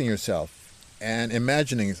projecting yourself and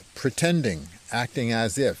imagining, pretending, acting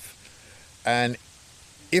as if. And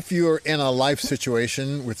if you're in a life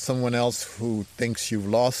situation with someone else who thinks you've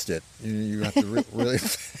lost it, you have to really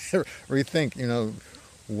rethink,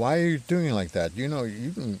 why are you doing it like that? You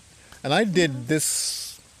can. And I did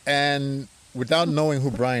this, and without knowing who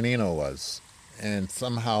Brian Eno was. And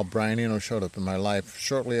somehow Brian Eno showed up in my life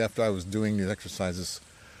shortly after I was doing these exercises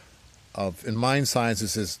in mind science. It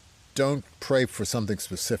says, don't pray for something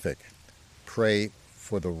specific. Pray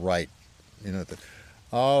for the right,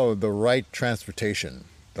 the right transportation,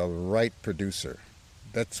 the right producer.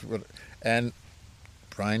 That's what, and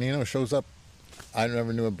Brian Eno shows up. I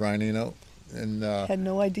never knew of Brian Eno. And had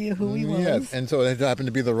no idea who he was. Yeah, and so it happened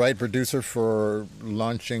to be the right producer for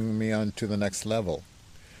launching me onto the next level.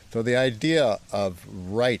 So the idea of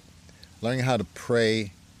learning how to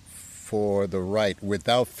pray for the right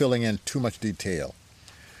without filling in too much detail,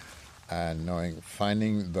 and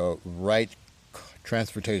finding the right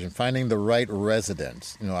transportation, finding the right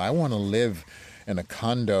residence. I want to live in a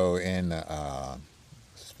condo in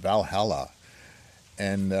Valhalla.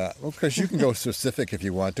 And, because you can go specific if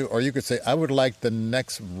you want to, or you could say, I would like the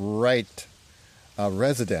next right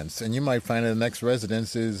residence. And you might find that the next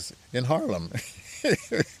residence is in Harlem.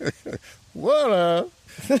 What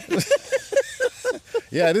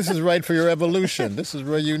yeah, this is right for your evolution. This is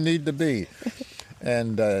where you need to be.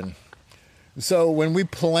 And so when we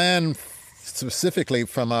plan specifically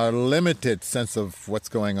from our limited sense of what's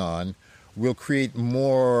going on, we'll create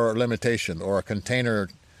more limitation or a container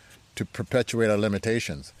to perpetuate our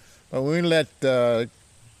limitations. But when we let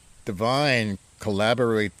divine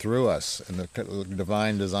collaborate through us, and the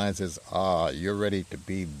divine design says, you're ready to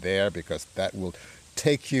be there, because that will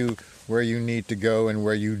take you where you need to go and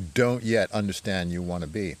where you don't yet understand you want to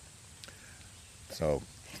be. So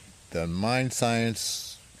the mind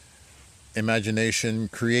science, imagination,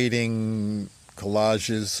 creating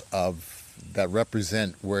collages that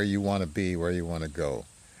represent where you want to be, where you want to go.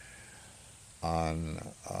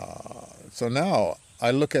 So now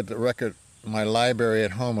I look at my library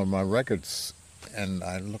at home of my records, and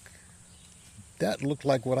that looked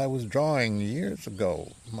like what I was drawing years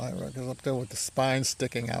ago. My records up there with the spine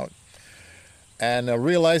sticking out. And a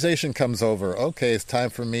realization comes over. Okay, it's time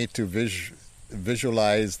for me to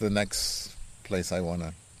visualize the next place I want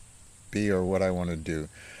to be or what I want to do.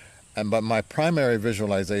 But my primary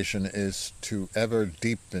visualization is to ever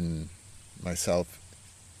deepen myself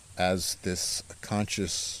as this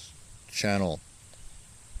conscious channel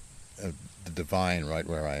of the divine right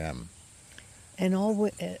where I am. And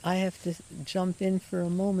I have to jump in for a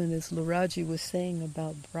moment, as Laraaji was saying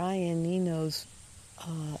about Brian Eno's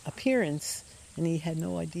appearance, and he had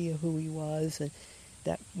no idea who he was, and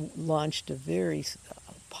that launched a very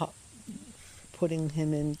putting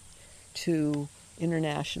him into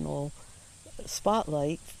international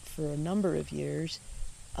spotlight for a number of years.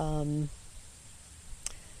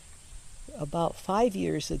 About 5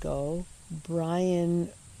 years ago, Brian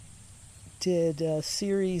did a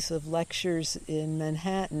series of lectures in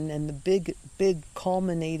Manhattan, and the big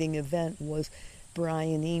culminating event was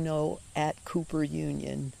Brian Eno at Cooper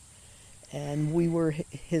Union. And we were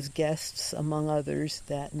his guests, among others,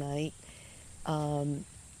 that night.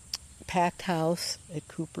 Packed house at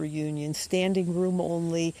Cooper Union, standing room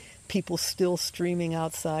only, people still streaming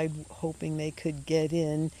outside, hoping they could get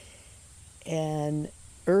in. And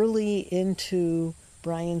early into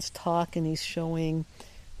Brian's talk, and he's showing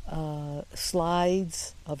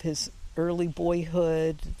slides of his early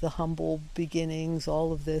boyhood, the humble beginnings,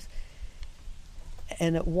 all of this.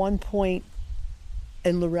 And at one point,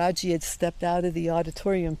 and Laraaji had stepped out of the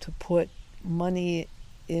auditorium to put money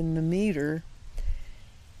in the meter,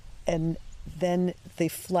 and then they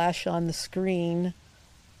flash on the screen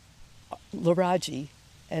Laraaji,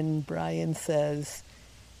 and Brian says,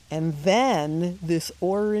 and then this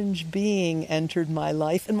orange being entered my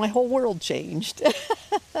life, and my whole world changed.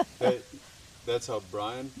 That's how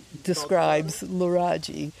Brian describes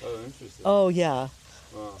Laraaji. Oh, interesting. Oh, yeah.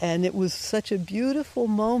 Wow. And it was such a beautiful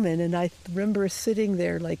moment, and I remember sitting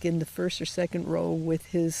there like in the first or second row with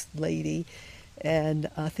his lady and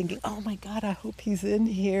thinking, oh my God, I hope he's in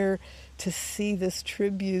here to see this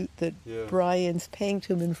tribute that Brian's paying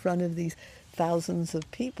to him in front of these thousands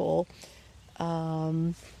of people.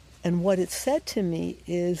 And what it said to me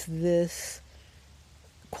is this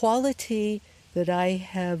quality that I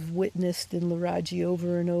have witnessed in Laraaji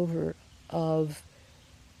over and over of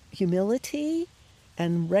humility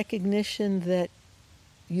and recognition that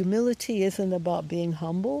humility isn't about being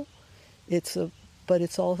humble, but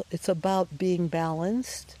it's about being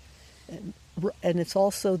balanced, and it's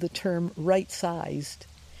also the term right-sized,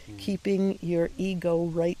 keeping your ego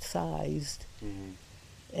right-sized,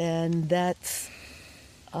 and that's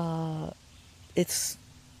it's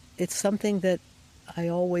something that I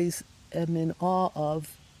always am in awe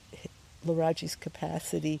of, Laraaji's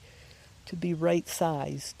capacity to be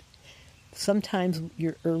right-sized. Sometimes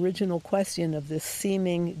your original question of this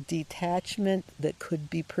seeming detachment that could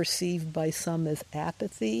be perceived by some as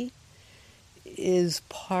apathy is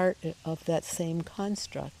part of that same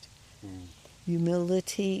construct.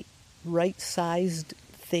 Humility, right-sized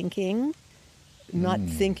thinking, not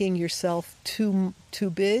thinking yourself too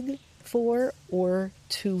big for or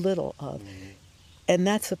too little of. And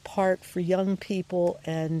that's a part for young people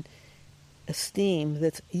and esteem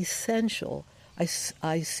that's essential.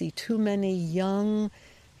 I see too many young,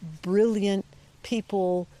 brilliant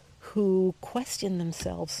people who question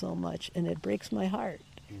themselves so much, and it breaks my heart.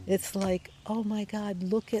 It's like, oh my God,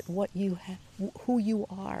 look at what you who you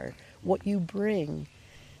are, what you bring.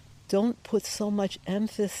 Don't put so much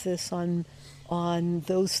emphasis on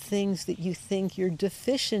those things that you think you're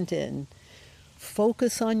deficient in.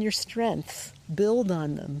 Focus on your strengths, build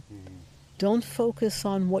on them. Don't focus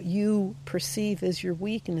on what you perceive as your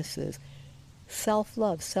weaknesses.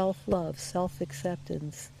 Self-love,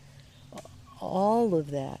 self-acceptance, all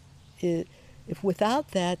of that. If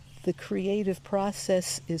without that, the creative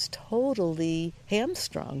process is totally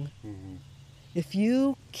hamstrung. If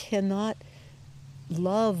you cannot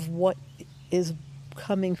love what is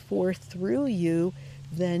coming forth through you,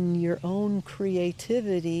 then your own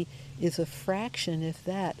creativity is a fraction, if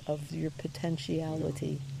that, of your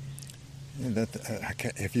potentiality.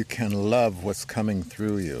 If you can love what's coming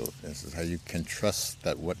through you, this is how you can trust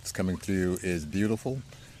that what's coming through you is beautiful,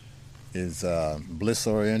 is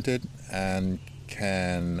bliss-oriented, and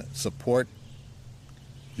can support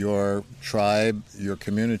your tribe, your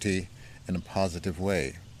community in a positive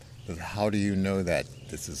way. But how do you know that?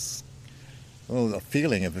 This is a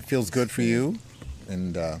feeling. If it feels good for you,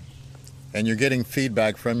 and you're getting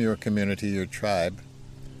feedback from your community, your tribe.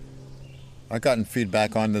 I gotten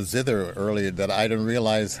feedback on the zither earlier that I didn't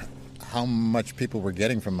realize how much people were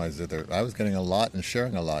getting from my zither. I was getting a lot and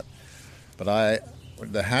sharing a lot. But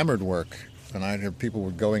the hammered work, and I heard people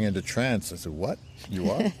were going into trance. I said, what?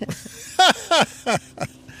 You are?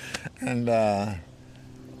 And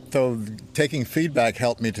so taking feedback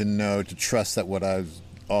helped me to trust that what I was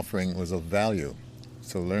offering was of value.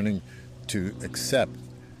 So learning to accept.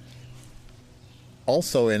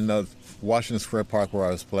 Also in the Washington Square Park where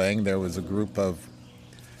I was playing, there was a group of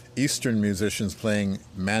Eastern musicians playing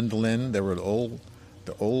mandolin. They were the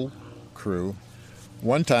old crew.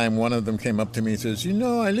 One time, one of them came up to me and says,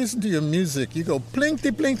 I listen to your music. You go,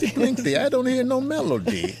 plinkty, plinkty, plinkty. I don't hear no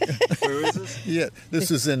melody. Where is this? Yeah,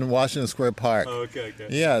 this is in Washington Square Park. Oh, okay.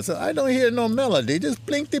 Yeah, so I don't hear no melody. Just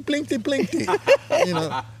plinkty, plinkty,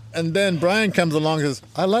 plinkty. And then Brian comes along and says,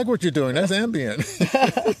 I like what you're doing. That's ambient.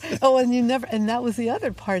 Oh, and that was the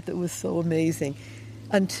other part that was so amazing.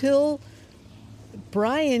 Until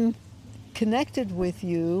Brian connected with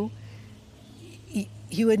you,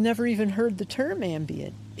 you had never even heard the term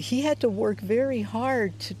ambient. He had to work very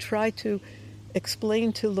hard to try to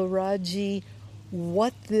explain to Laraaji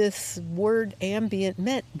what this word ambient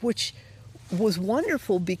meant, which was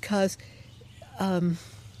wonderful because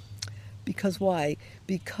why?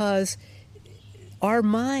 Because our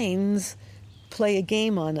minds play a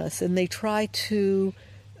game on us, and they try to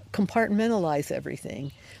compartmentalize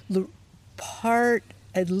everything.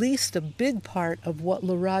 At least a big part of what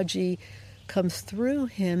Laraaji comes through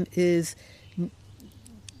him is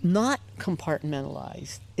not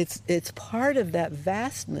compartmentalized. It's part of that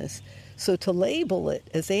vastness. So to label it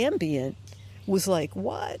as ambient was like,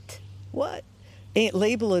 what?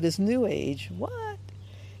 Label it as New Age. What?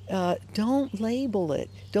 Don't label it.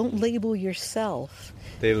 Don't label yourself.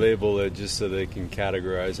 They label it just so they can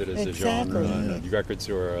categorize it as a genre on a record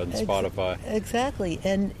store or on Spotify. Exactly.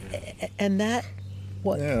 And that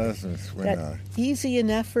that easy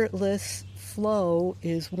and effortless flow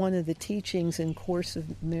is one of the teachings in Course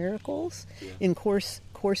of Miracles. Yeah. In Course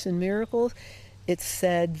in Miracles, it's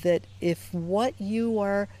said that if what you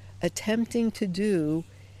are attempting to do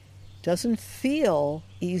doesn't feel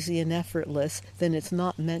easy and effortless, then it's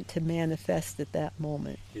not meant to manifest at that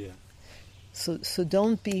moment. Yeah. So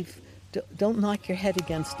don't knock your head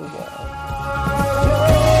against the wall.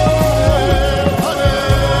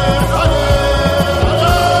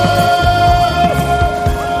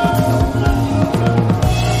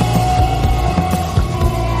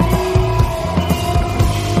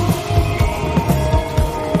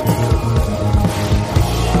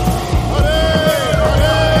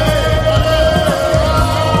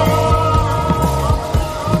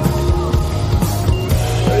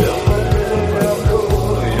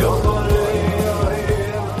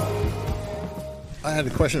 I had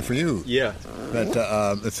a question for you. Yeah.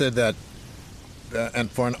 It said that, and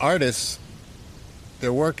for an artist,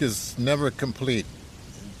 their work is never complete.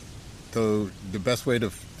 So the best way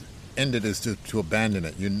to end it is to abandon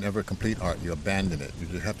it. You never complete art. You abandon it. You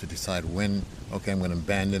just have to decide when, okay, I'm going to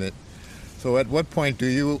abandon it. So at what point do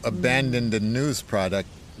you abandon the news project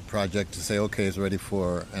to say, okay, it's ready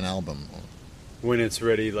for an album? When it's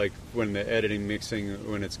ready, like when the editing,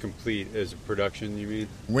 mixing, when it's complete as a production, you mean?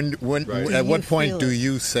 Right. At what point do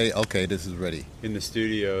you say, okay, this is ready? In the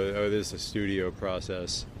studio, this is a studio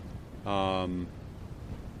process.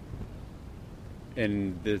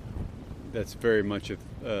 That's very much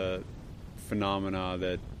a phenomena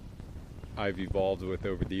that I've evolved with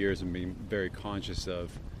over the years and being very conscious of.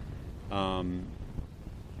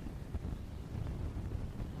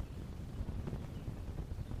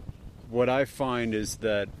 What I find is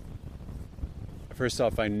that, first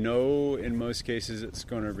off, I know in most cases it's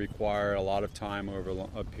going to require a lot of time over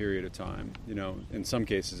a period of time. You know, in some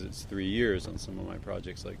cases it's 3 years on some of my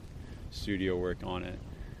projects, like studio work on it.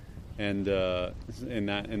 And in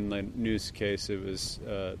the news case, it was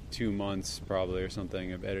 2 months probably or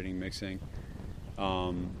something of editing, mixing.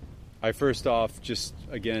 I first off just,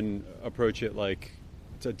 again, approach it like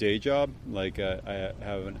it's a day job. Like I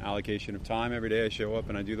have an allocation of time every day. I show up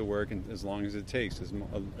and I do the work, and as long as it takes,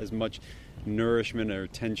 as much nourishment or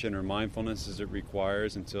attention or mindfulness as it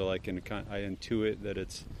requires until I intuit that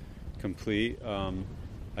it's complete.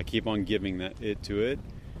 I keep on giving it to it,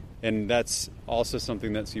 and that's also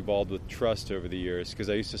something that's evolved with trust over the years, because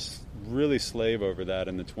I used to really slave over that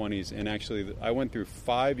in the 20s, and actually I went through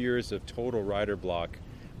 5 years of total writer block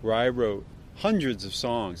where I wrote hundreds of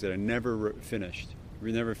songs that I never finished.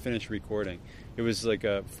 We never finished recording. It was like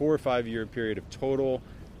a 4 or 5 year period of total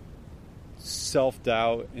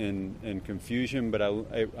self-doubt and confusion, but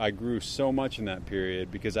I grew so much in that period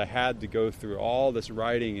because I had to go through all this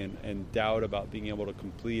writing and doubt about being able to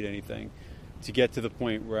complete anything to get to the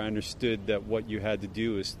point where I understood that what you had to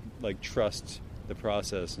do is like trust the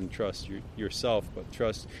process and trust yourself, but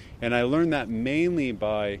trust. And I learned that mainly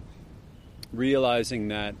by realizing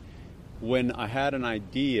that when I had an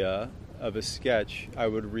idea of a sketch, I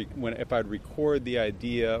would if I'd record the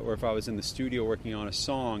idea, or if I was in the studio working on a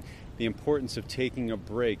song, the importance of taking a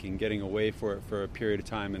break and getting away for it for a period of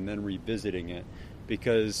time and then revisiting it.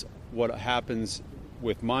 Because what happens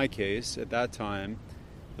with my case at that time,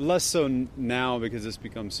 less so now because it's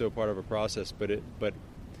become so part of a process, but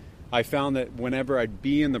I found that whenever I'd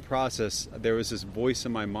be in the process, there was this voice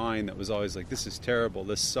in my mind that was always like, this is terrible,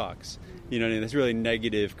 this sucks. You know what I mean? This really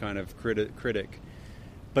negative kind of critic.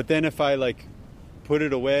 But then if I like put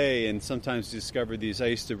it away and sometimes discover these, I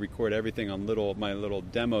used to record everything on my little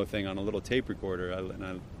demo thing on a little tape recorder, and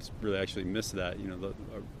I really actually miss that, the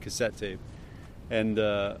cassette tape. And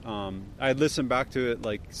I'd listen back to it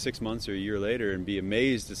like 6 months or a year later and be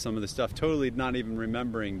amazed at some of the stuff, totally not even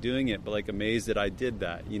remembering doing it, but like amazed that I did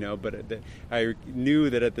that, you know. But I knew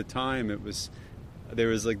that at the time there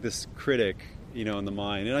was like this critic, you know, in the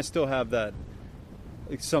mind. And I still have that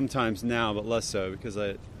sometimes now, but less so, because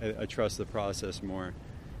I trust the process more.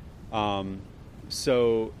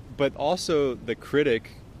 But also the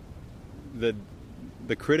critic, the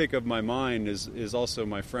critic of my mind is also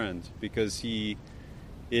my friend, because it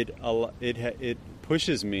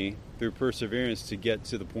pushes me through perseverance to get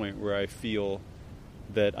to the point where I feel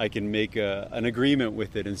that I can make an agreement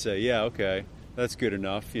with it and say, yeah, okay, that's good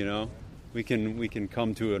enough, you know, we can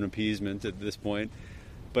come to an appeasement at this point.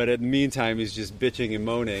 But in the meantime, he's just bitching and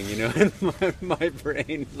moaning, you know, in my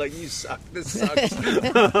brain, like, you suck, this sucks.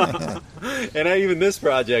 And even this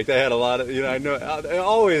project, I had a lot of, you know, I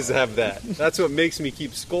always have that. That's what makes me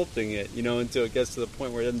keep sculpting it, you know, until it gets to the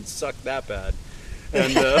point where it doesn't suck that bad.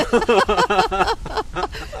 And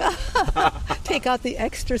take out the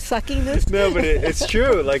extra suckiness. No, but it's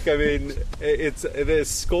true. Like, I mean, it's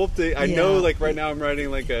sculpting. I know, like, right now I'm writing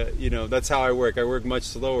like you know, that's how I work. I work much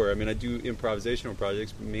slower. I mean, I do improvisational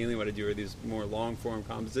projects, but mainly what I do are these more long form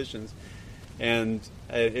compositions. And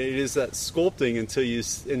it is that sculpting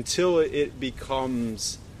until it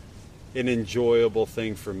becomes an enjoyable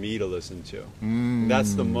thing for me to listen to.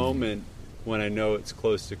 That's the moment when I know it's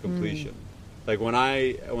close to completion. Like when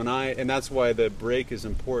I, and that's why the break is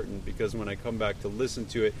important, because when I come back to listen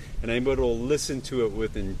to it, and I'm able to listen to it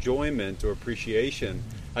with enjoyment or appreciation,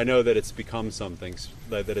 I know that it's become something,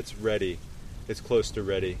 that it's ready, it's close to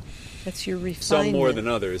ready. That's your refinement. Some more than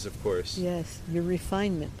others, of course. Yes, your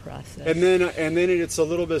refinement process. And then it's a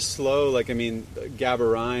little bit slow. Like, I mean,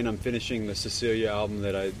 Gabarine, I'm finishing the Cecilia album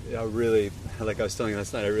that I really, like I was telling you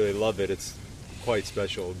last night, I really love it. It's quite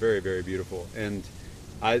special, very, very beautiful. And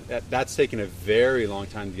that's taken a very long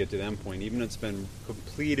time to get to the end point. Even it's been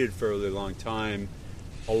completed for a really long time.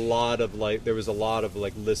 There was a lot of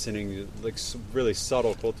listening, like really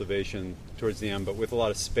subtle cultivation towards the end, but with a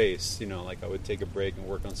lot of space. You know, like I would take a break and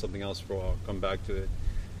work on something else for a while, come back to it.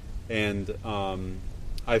 And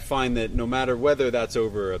I find that no matter whether that's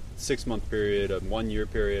over a 6-month period, a 1-year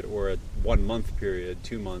period, or a 1-month period,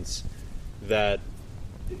 2 months, that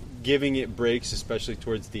giving it breaks, especially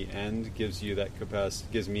towards the end, gives me that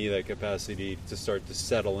capacity to start to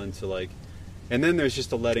settle into like, and then there's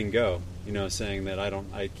just a letting go, you know, saying that I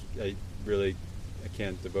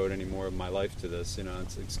can't devote any more of my life to this, you know,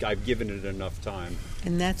 I've given it enough time.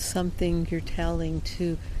 And that's something you're telling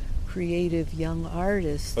to creative young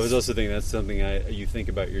artists. I was also thinking that's something you think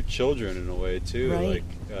about your children in a way too, right. Like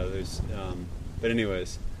but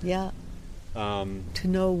anyways. Yeah. To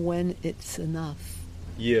know when it's enough.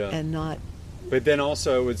 Yeah. And not. But then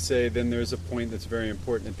also I would say then there's a point that's very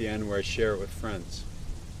important at the end where I share it with friends.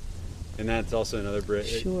 And that's also another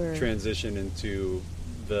transition into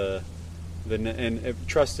the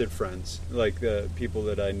trusted friends, like the people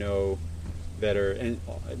that I know that are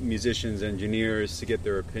musicians, engineers, to get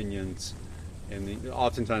their opinions. And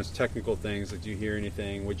oftentimes technical things, like, do you hear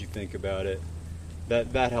anything? What'd you think about it?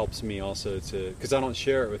 That helps me also because I don't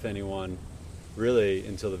share it with anyone really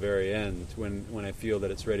until the very end, when I feel that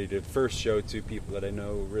it's ready to first show to people that I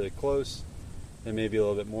know really close, and maybe a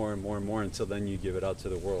little bit more and more and more, until then you give it out to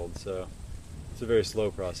the world. So it's a very slow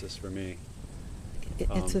process for me.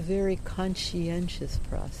 It's a very conscientious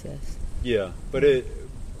process. Yeah, but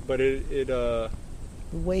the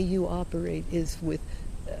way you operate is with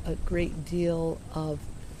a great deal of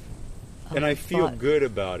and I feel good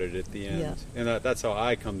about it at the end. Yeah. And that's how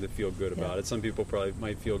I come to feel good about it. Some people probably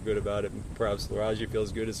might feel good about it. Perhaps Laraaji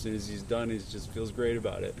feels good as soon as he's done. He just feels great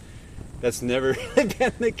about it. That's never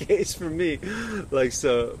been the case for me.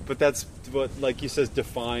 But that's what, like you said,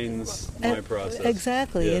 defines my process.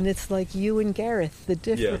 Exactly. Yeah. And it's like you and Gareth, the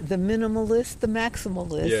minimalist, the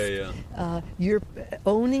maximalist. Yeah. You're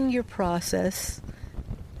owning your process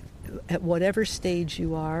at whatever stage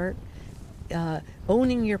you are.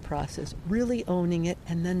 Owning your process, really owning it,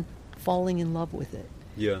 and then falling in love with it.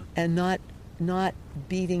 Yeah. And not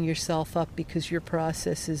beating yourself up because your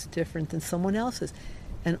process is different than someone else's.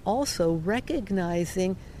 And also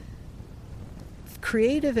recognizing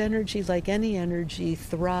creative energy, like any energy,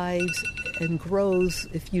 thrives and grows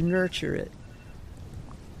if you nurture it.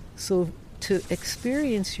 So to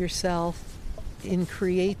experience yourself in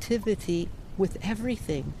creativity with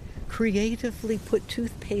everything. Creatively put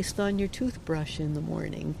toothpaste on your toothbrush in the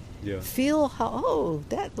morning. Yeah. Feel how,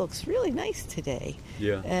 that looks really nice today.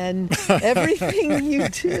 Yeah. And everything you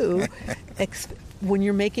do, when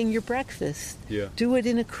you're making your breakfast, do it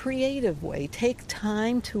in a creative way. Take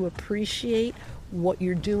time to appreciate what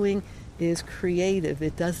you're doing is creative.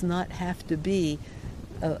 It does not have to be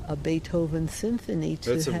a Beethoven symphony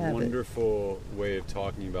to That's have a it. wonderful way of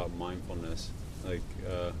talking about mindfulness. Like,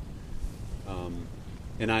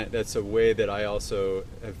 that's a way that I also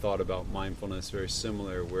have thought about mindfulness, very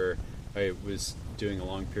similar, where I was doing a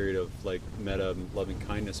long period of like metta loving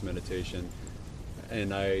kindness meditation,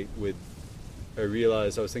 and I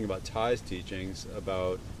realized I was thinking about Thai's teachings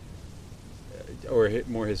about, or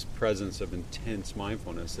more his presence of intense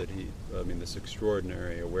mindfulness, this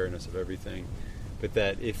extraordinary awareness of everything, but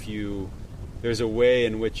that there's a way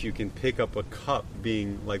in which you can pick up a cup,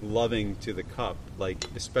 being like loving to the cup, like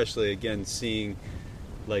especially again seeing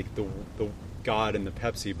like the God in the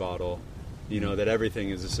Pepsi bottle, that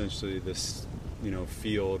everything is essentially this,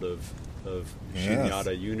 field of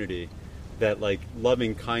shunyata unity, that like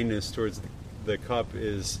loving kindness towards the cup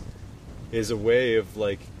is a way of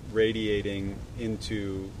like radiating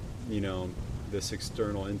into, this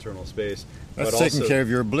external internal space. That's but taking also, care of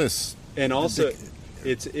your bliss. And also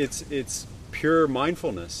it's pure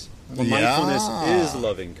mindfulness. Well, mindfulness is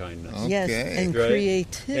loving kindness. Okay. Yes, and right?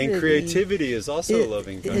 creativity. And creativity is also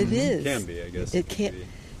loving kindness. It is. Can be, I guess.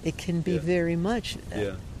 It can be Yeah. very much.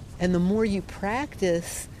 Yeah. And the more you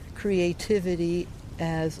practice creativity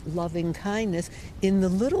as loving kindness in the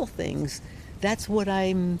little things, that's what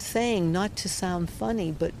I'm saying, not to sound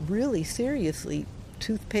funny, but really seriously,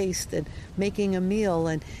 toothpaste and making a meal.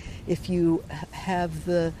 And if you have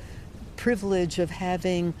the privilege of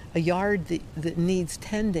having a yard that needs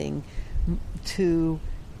tending, to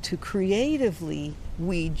creatively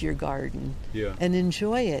weed your garden and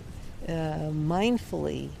enjoy it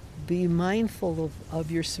mindfully. Be mindful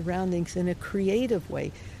of your surroundings in a creative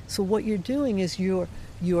way. So what you're doing is you're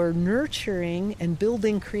nurturing and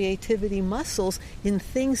building creativity muscles in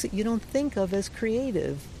things that you don't think of as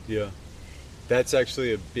creative. Yeah. That's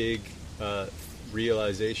actually a big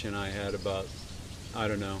realization I had about,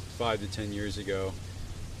 5 to 10 years ago.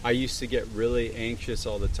 I used to get really anxious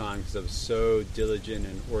all the time because I was so diligent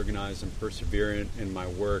and organized and perseverant in my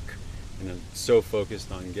work, and I'm so focused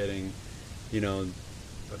on getting,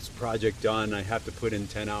 this project done. I have to put in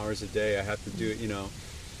 10 hours a day. I have to do it,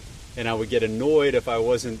 and I would get annoyed if I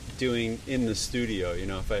wasn't doing in the studio.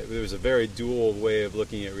 There was a very dual way of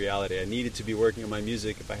looking at reality. I needed to be working on my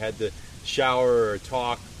music. If I had to shower or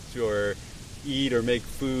talk or eat or make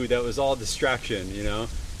food, that was all distraction.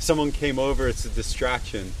 Someone came over, it's a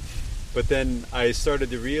distraction. But then I started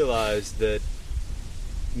to realize that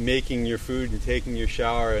making your food and taking your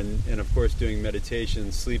shower and of course doing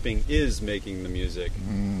meditation, sleeping is making the music.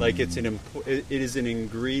 Like it is an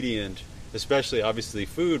ingredient, especially obviously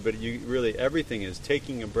food, but everything is.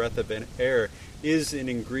 Taking a breath of air is an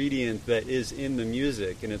ingredient that is in the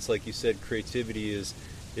music. And it's like you said, creativity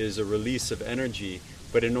is a release of energy,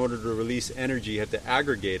 but in order to release energy you have to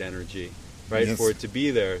aggregate energy, right? Yes. For it to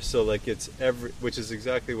be there. So like which is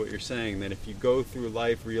exactly what you're saying, that if you go through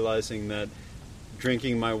life realizing that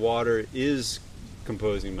drinking my water is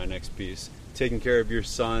composing my next piece, taking care of your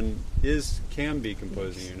son can be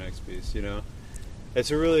composing your next piece,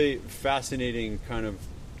 It's a really fascinating kind of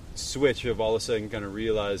switch of all of a sudden kind of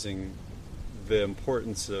realizing the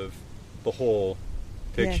importance of the whole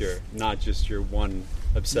picture, not just your one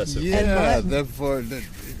obsessive. Yeah, therefore,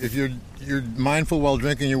 if you're mindful while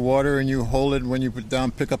drinking your water and you hold it when you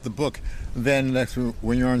pick up the book, then that's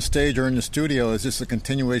when you're on stage or in the studio, it's just a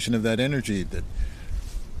continuation of that energy.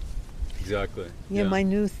 Exactly. Yeah, my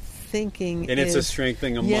new thinking and is... it's a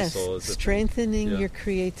strengthening of muscle. Strengthening your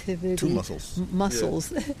creativity. Two muscles.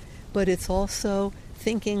 Muscles. But it's also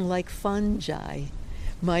thinking like fungi.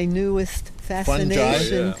 My newest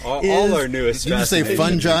fascination Fungi? is... All our newest Did you say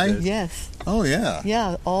fungi? Yes. Oh, yeah.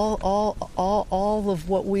 Yeah, all of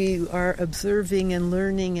what we are observing and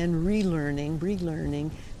learning and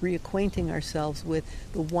relearning, reacquainting ourselves with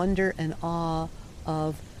the wonder and awe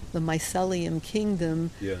of the mycelium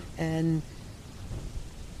kingdom. Yeah. And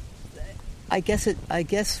I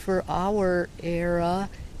guess for our era,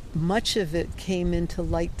 much of it came into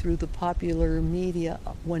light through the popular media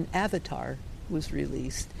when Avatar was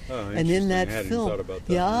released. Oh, and in that I hadn't film, thought about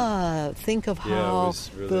that. think of It how was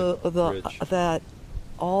really rich.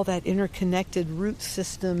 all that interconnected root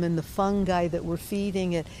system and the fungi that were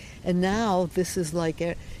feeding it, and now this is like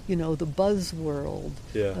the buzzworld.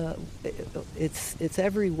 Yeah. It's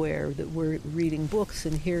everywhere that we're reading books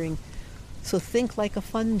and hearing. So think like a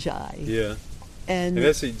fungi. Yeah. And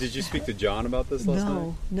did you speak to John about this last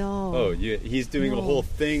night? No. Oh, yeah. He's doing a whole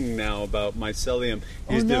thing now about mycelium.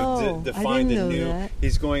 He's I defined didn't a new. know that.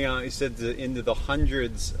 He's going out. He said into the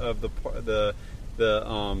hundreds of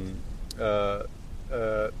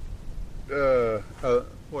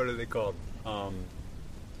what are they called?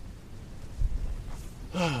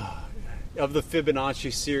 of the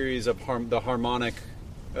Fibonacci series of the harmonic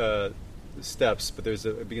steps, but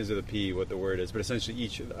it begins with a P, what the word is, but essentially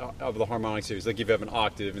each of the harmonic series, like if you have an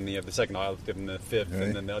octave and you have the second octave and the fifth, right,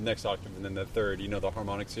 and then the next octave and then the third, the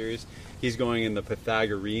harmonic series, he's going in the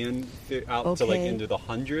Pythagorean out to like into the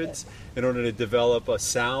hundreds in order to develop a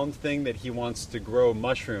sound thing that he wants to grow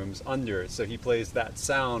mushrooms under. So he plays that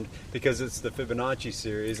sound because it's the Fibonacci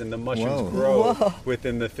series, and the mushrooms grow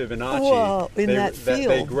within the Fibonacci. That field.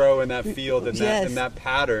 They grow in that field and that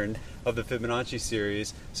pattern of the Fibonacci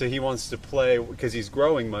series. So he wants to play, because he's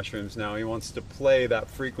growing mushrooms now, he wants to play that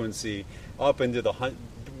frequency up into the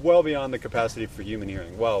well beyond the capacity for human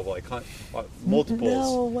hearing, like multiples.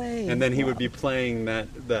 No way. And then he would be playing that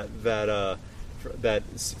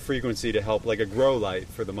frequency to help, like a grow light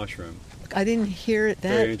for the mushroom. I didn't hear it.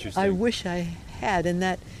 Very interesting. I wish I had, and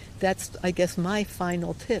that's I guess my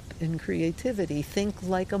final tip in creativity: think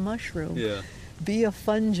like a mushroom. Yeah. Be a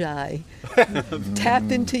fungi. Tap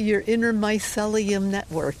into your inner mycelium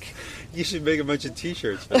network. You should make a bunch of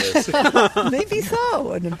T-shirts for this. Maybe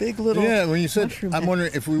so. And a big little. Yeah, when you said, I'm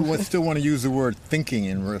wondering if we still want to use the word thinking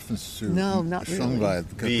in reference to not Shangbai, really.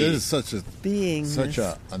 because there's such a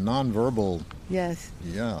nonverbal. Yes.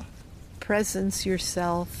 Yeah. Presence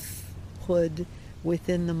yourselfhood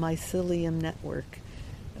within the mycelium network.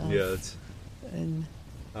 And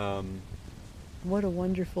what a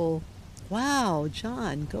wonderful. Wow,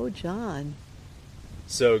 John, go John.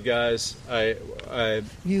 So guys, I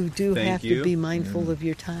you do have to be mindful of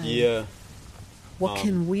your time. Yeah. What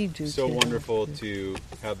can we do? So wonderful to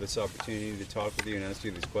have this opportunity to talk with you and ask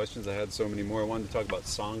you these questions. I had so many more. I wanted to talk about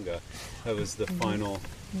Sangha. That was the final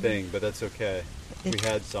thing, but that's okay. We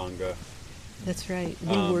had Sangha. That's right.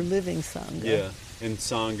 We were living Sangha. Yeah, and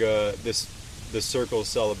Sangha, the circle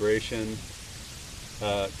celebration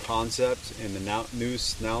concept and the new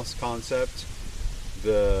Nous concept,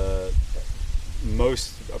 the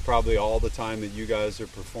most probably all the time that you guys are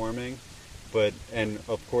performing, and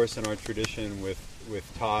of course in our tradition with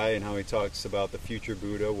Thai and how he talks about the future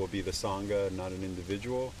Buddha will be the Sangha, not an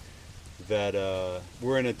individual. That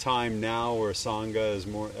we're in a time now where Sangha is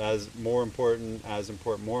more important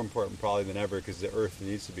probably than ever, because the earth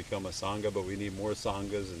needs to become a Sangha, but we need more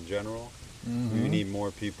Sanghas in general. We need more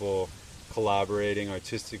people collaborating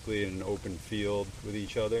artistically in an open field with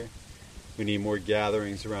each other. We need more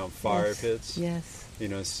gatherings around fire pits. Yes.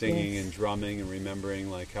 Singing and drumming and remembering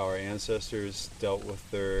like how our ancestors dealt with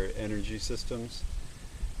their energy systems.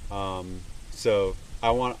 So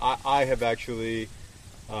I have actually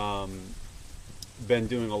been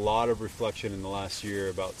doing a lot of reflection in the last year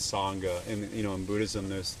about Sangha. And in Buddhism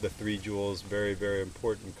there's the three jewels, very, very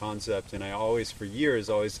important concept. And I always, for years,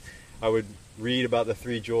 I would read about the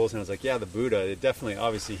three jewels, and I was like, yeah, the Buddha,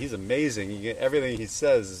 obviously he's amazing. Everything he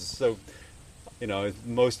says is so,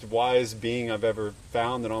 most wise being I've ever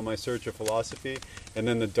found in all my search of philosophy. And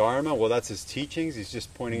then the Dharma, well, that's his teachings. He's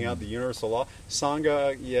just pointing out the universal law.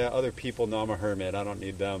 Sangha, other people, no, I'm a hermit. I don't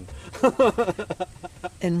need them.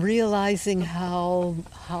 And realizing how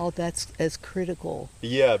that's as critical.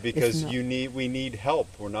 Yeah, because we need help.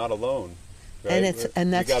 We're not alone. Right?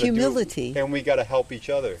 And that's humility. And we got to help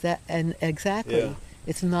each other. Exactly. Yeah.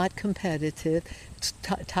 It's not competitive.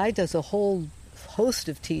 Thai does a whole host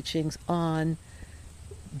of teachings on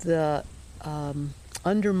the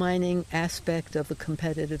undermining aspect of a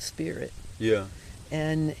competitive spirit. Yeah.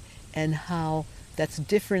 And how that's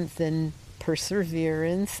different than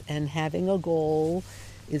perseverance, and having a goal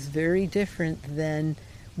is very different than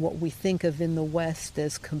what we think of in the West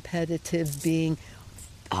as competitive being,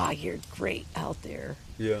 you're great out there.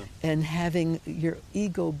 Yeah. And having your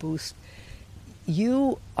ego boost.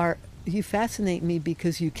 You fascinate me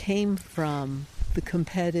because you came from the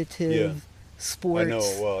competitive sports. I know,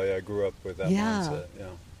 well, I grew up with that mindset. Yeah.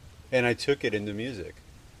 And I took it into music.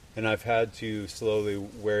 And I've had to slowly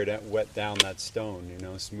wet down that stone,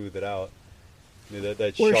 smooth it out.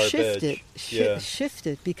 That or sharp shift edge. Shift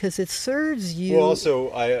it, because it serves you. Well,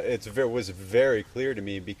 also, it was very clear to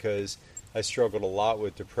me because I struggled a lot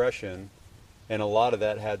with depression, and a lot of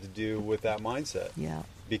that had to do with that mindset. Yeah.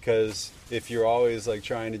 Because if you're always like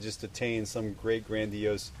trying to just attain some great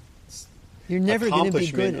grandiose you're never going to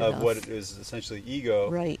be good accomplishment of enough. what is essentially ego,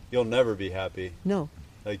 right, you'll never be happy. No.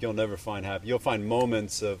 Like you'll never find happy. You'll find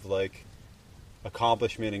moments of like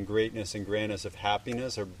accomplishment and greatness and grandness of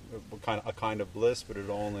happiness, or a kind of bliss, but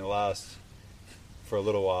it'll only last for a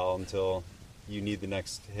little while until you need the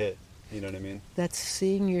next hit. You know what I mean? That's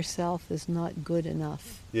seeing yourself as not good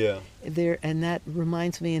enough. Yeah. And that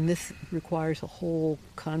reminds me, and this requires a whole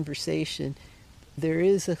conversation, there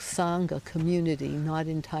is a Sangha community, not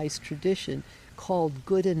in Thai's tradition, called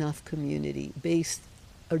Good Enough Community, based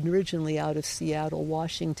originally out of Seattle,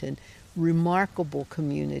 Washington. Remarkable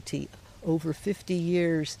community, over 50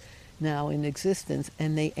 years now in existence,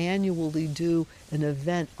 and they annually do an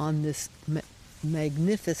event on this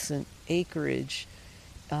magnificent acreage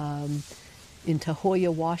in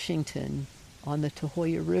Tahoyah, Washington, on the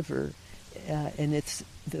Tahoyah River, and it's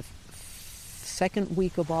the second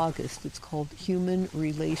week of August. It's called Human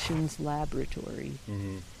Relations Laboratory.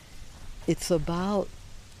 Mm-hmm. It's about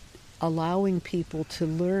allowing people to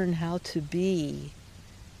learn how to be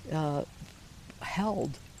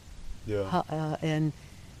held. Yeah. And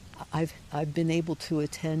I've been able to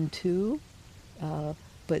attend to,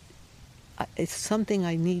 but it's something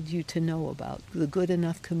I need you to know about, the Good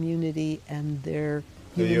Enough community and their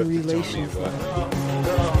human relations.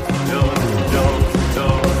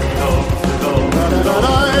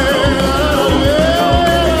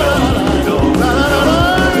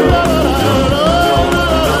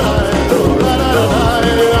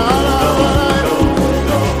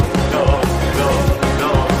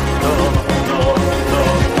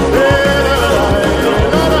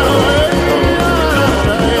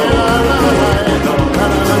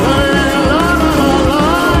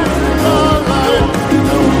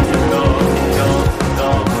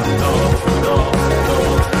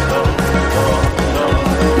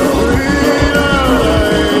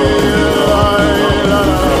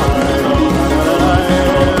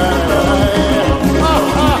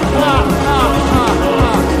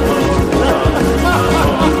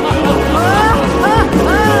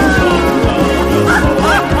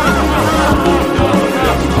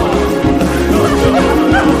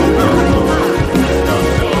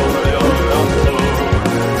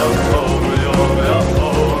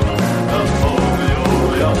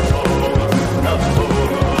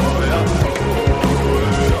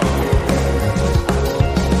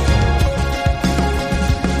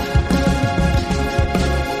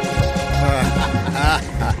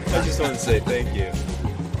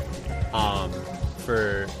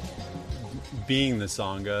 Being the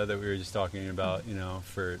Sangha that we were just talking about,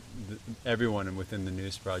 for everyone within the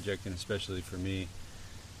News Project, and especially for me,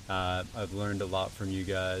 I've learned a lot from you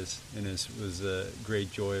guys, and it was a great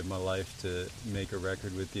joy of my life to make a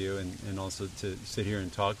record with you, and also to sit here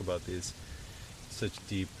and talk about these such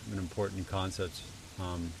deep and important concepts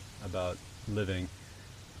about living.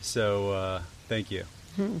 So thank you.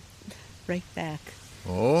 Right back.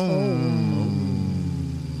 Oh.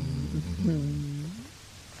 Mm-hmm.